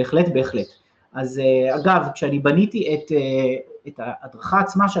 בהחלט. אז אגב, כשאני בניתי את ההדרכה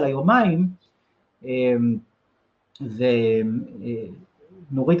עצמה של היומיים,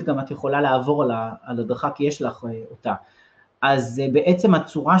 ונורית גם את יכולה לעבור על הדרכה, כי יש לך אותה, אז בעצם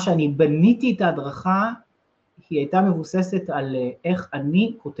הצורה שאני בניתי את ההדרכה, היא הייתה מבוססת על איך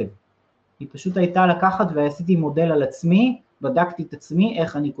אני כותב. היא פשוט הייתה לקחת ועשיתי מודל על עצמי, בדקתי את עצמי,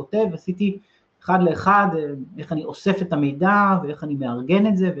 איך אני כותב, עשיתי אחד לאחד, איך אני אוסף את המידע, ואיך אני מארגן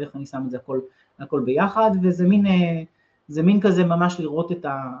את זה, ואיך אני שם את זה הכל ביחד, וזה מין כזה ממש לראות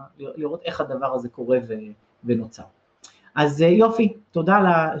איך הדבר הזה קורה ונוצר. אז יופי, תודה על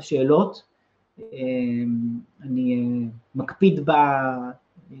השאלות. אני מקפיד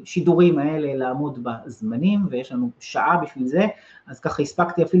בשידורים האלה לעמוד בזמנים, ויש לנו שעה בשביל זה, אז ככה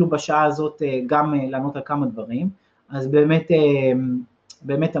הספקתי אפילו בשעה הזאת גם לענות על כמה דברים. אז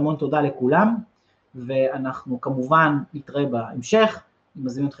באמת המון תודה לכולם, ואנחנו כמובן נתראה בהמשך. אני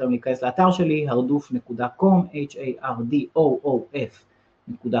מזמין אתכם להיכנס לאתר שלי, hardoof.com,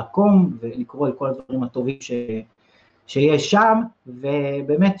 hardoof.com, ולקרוא על כל הדברים הטובים שיש שם,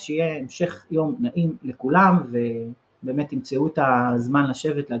 ובאמת שיהיה המשך יום נעים לכולם, ובאמת תמצאו את הזמן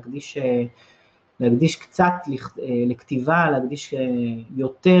לשבת, להקדיש קצת לכתיבה, להקדיש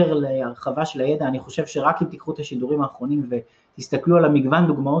יותר להרחבה של הידע. אני חושב שרק אם תיקחו את השידורים האחרונים ותסתכלו על המגוון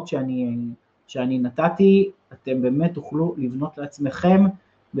דוגמאות שאני נתתי, אתם באמת תוכלו לבנות לעצמכם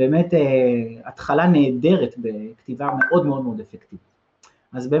באמת התחלה נהדרת בכתיבה מאוד מאוד מאוד אפקטיבית.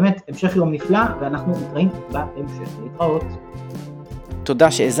 אז באמת המשך יום נפלא, ואנחנו נתראים בהמשך. להתראות.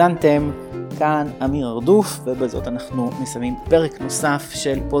 תודה שהאזנתם, כאן אמיר ארדוף, ובזאת אנחנו מסיימים פרק נוסף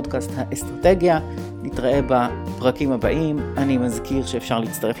של פודקאסט האסטרטגיה. נתראה בפרקים הבאים. אני מזכיר שאפשר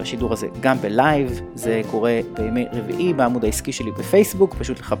להצטרף לשידור הזה גם בלייב, זה קורה בימי רביעי בעמוד העסקי שלי בפייסבוק,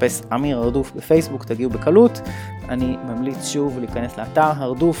 פשוט לחפש אמיר ארדוף בפייסבוק, תגיעו בקלות. אני ממליץ שוב להיכנס לאתר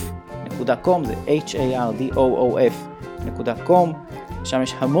hardoof.com, זה hardoof.com, שם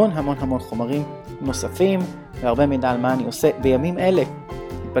יש המון חומרים נוספים, והרבה מידע על מה אני עושה בימים אלה.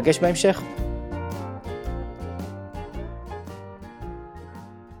 נתפגש בהמשך.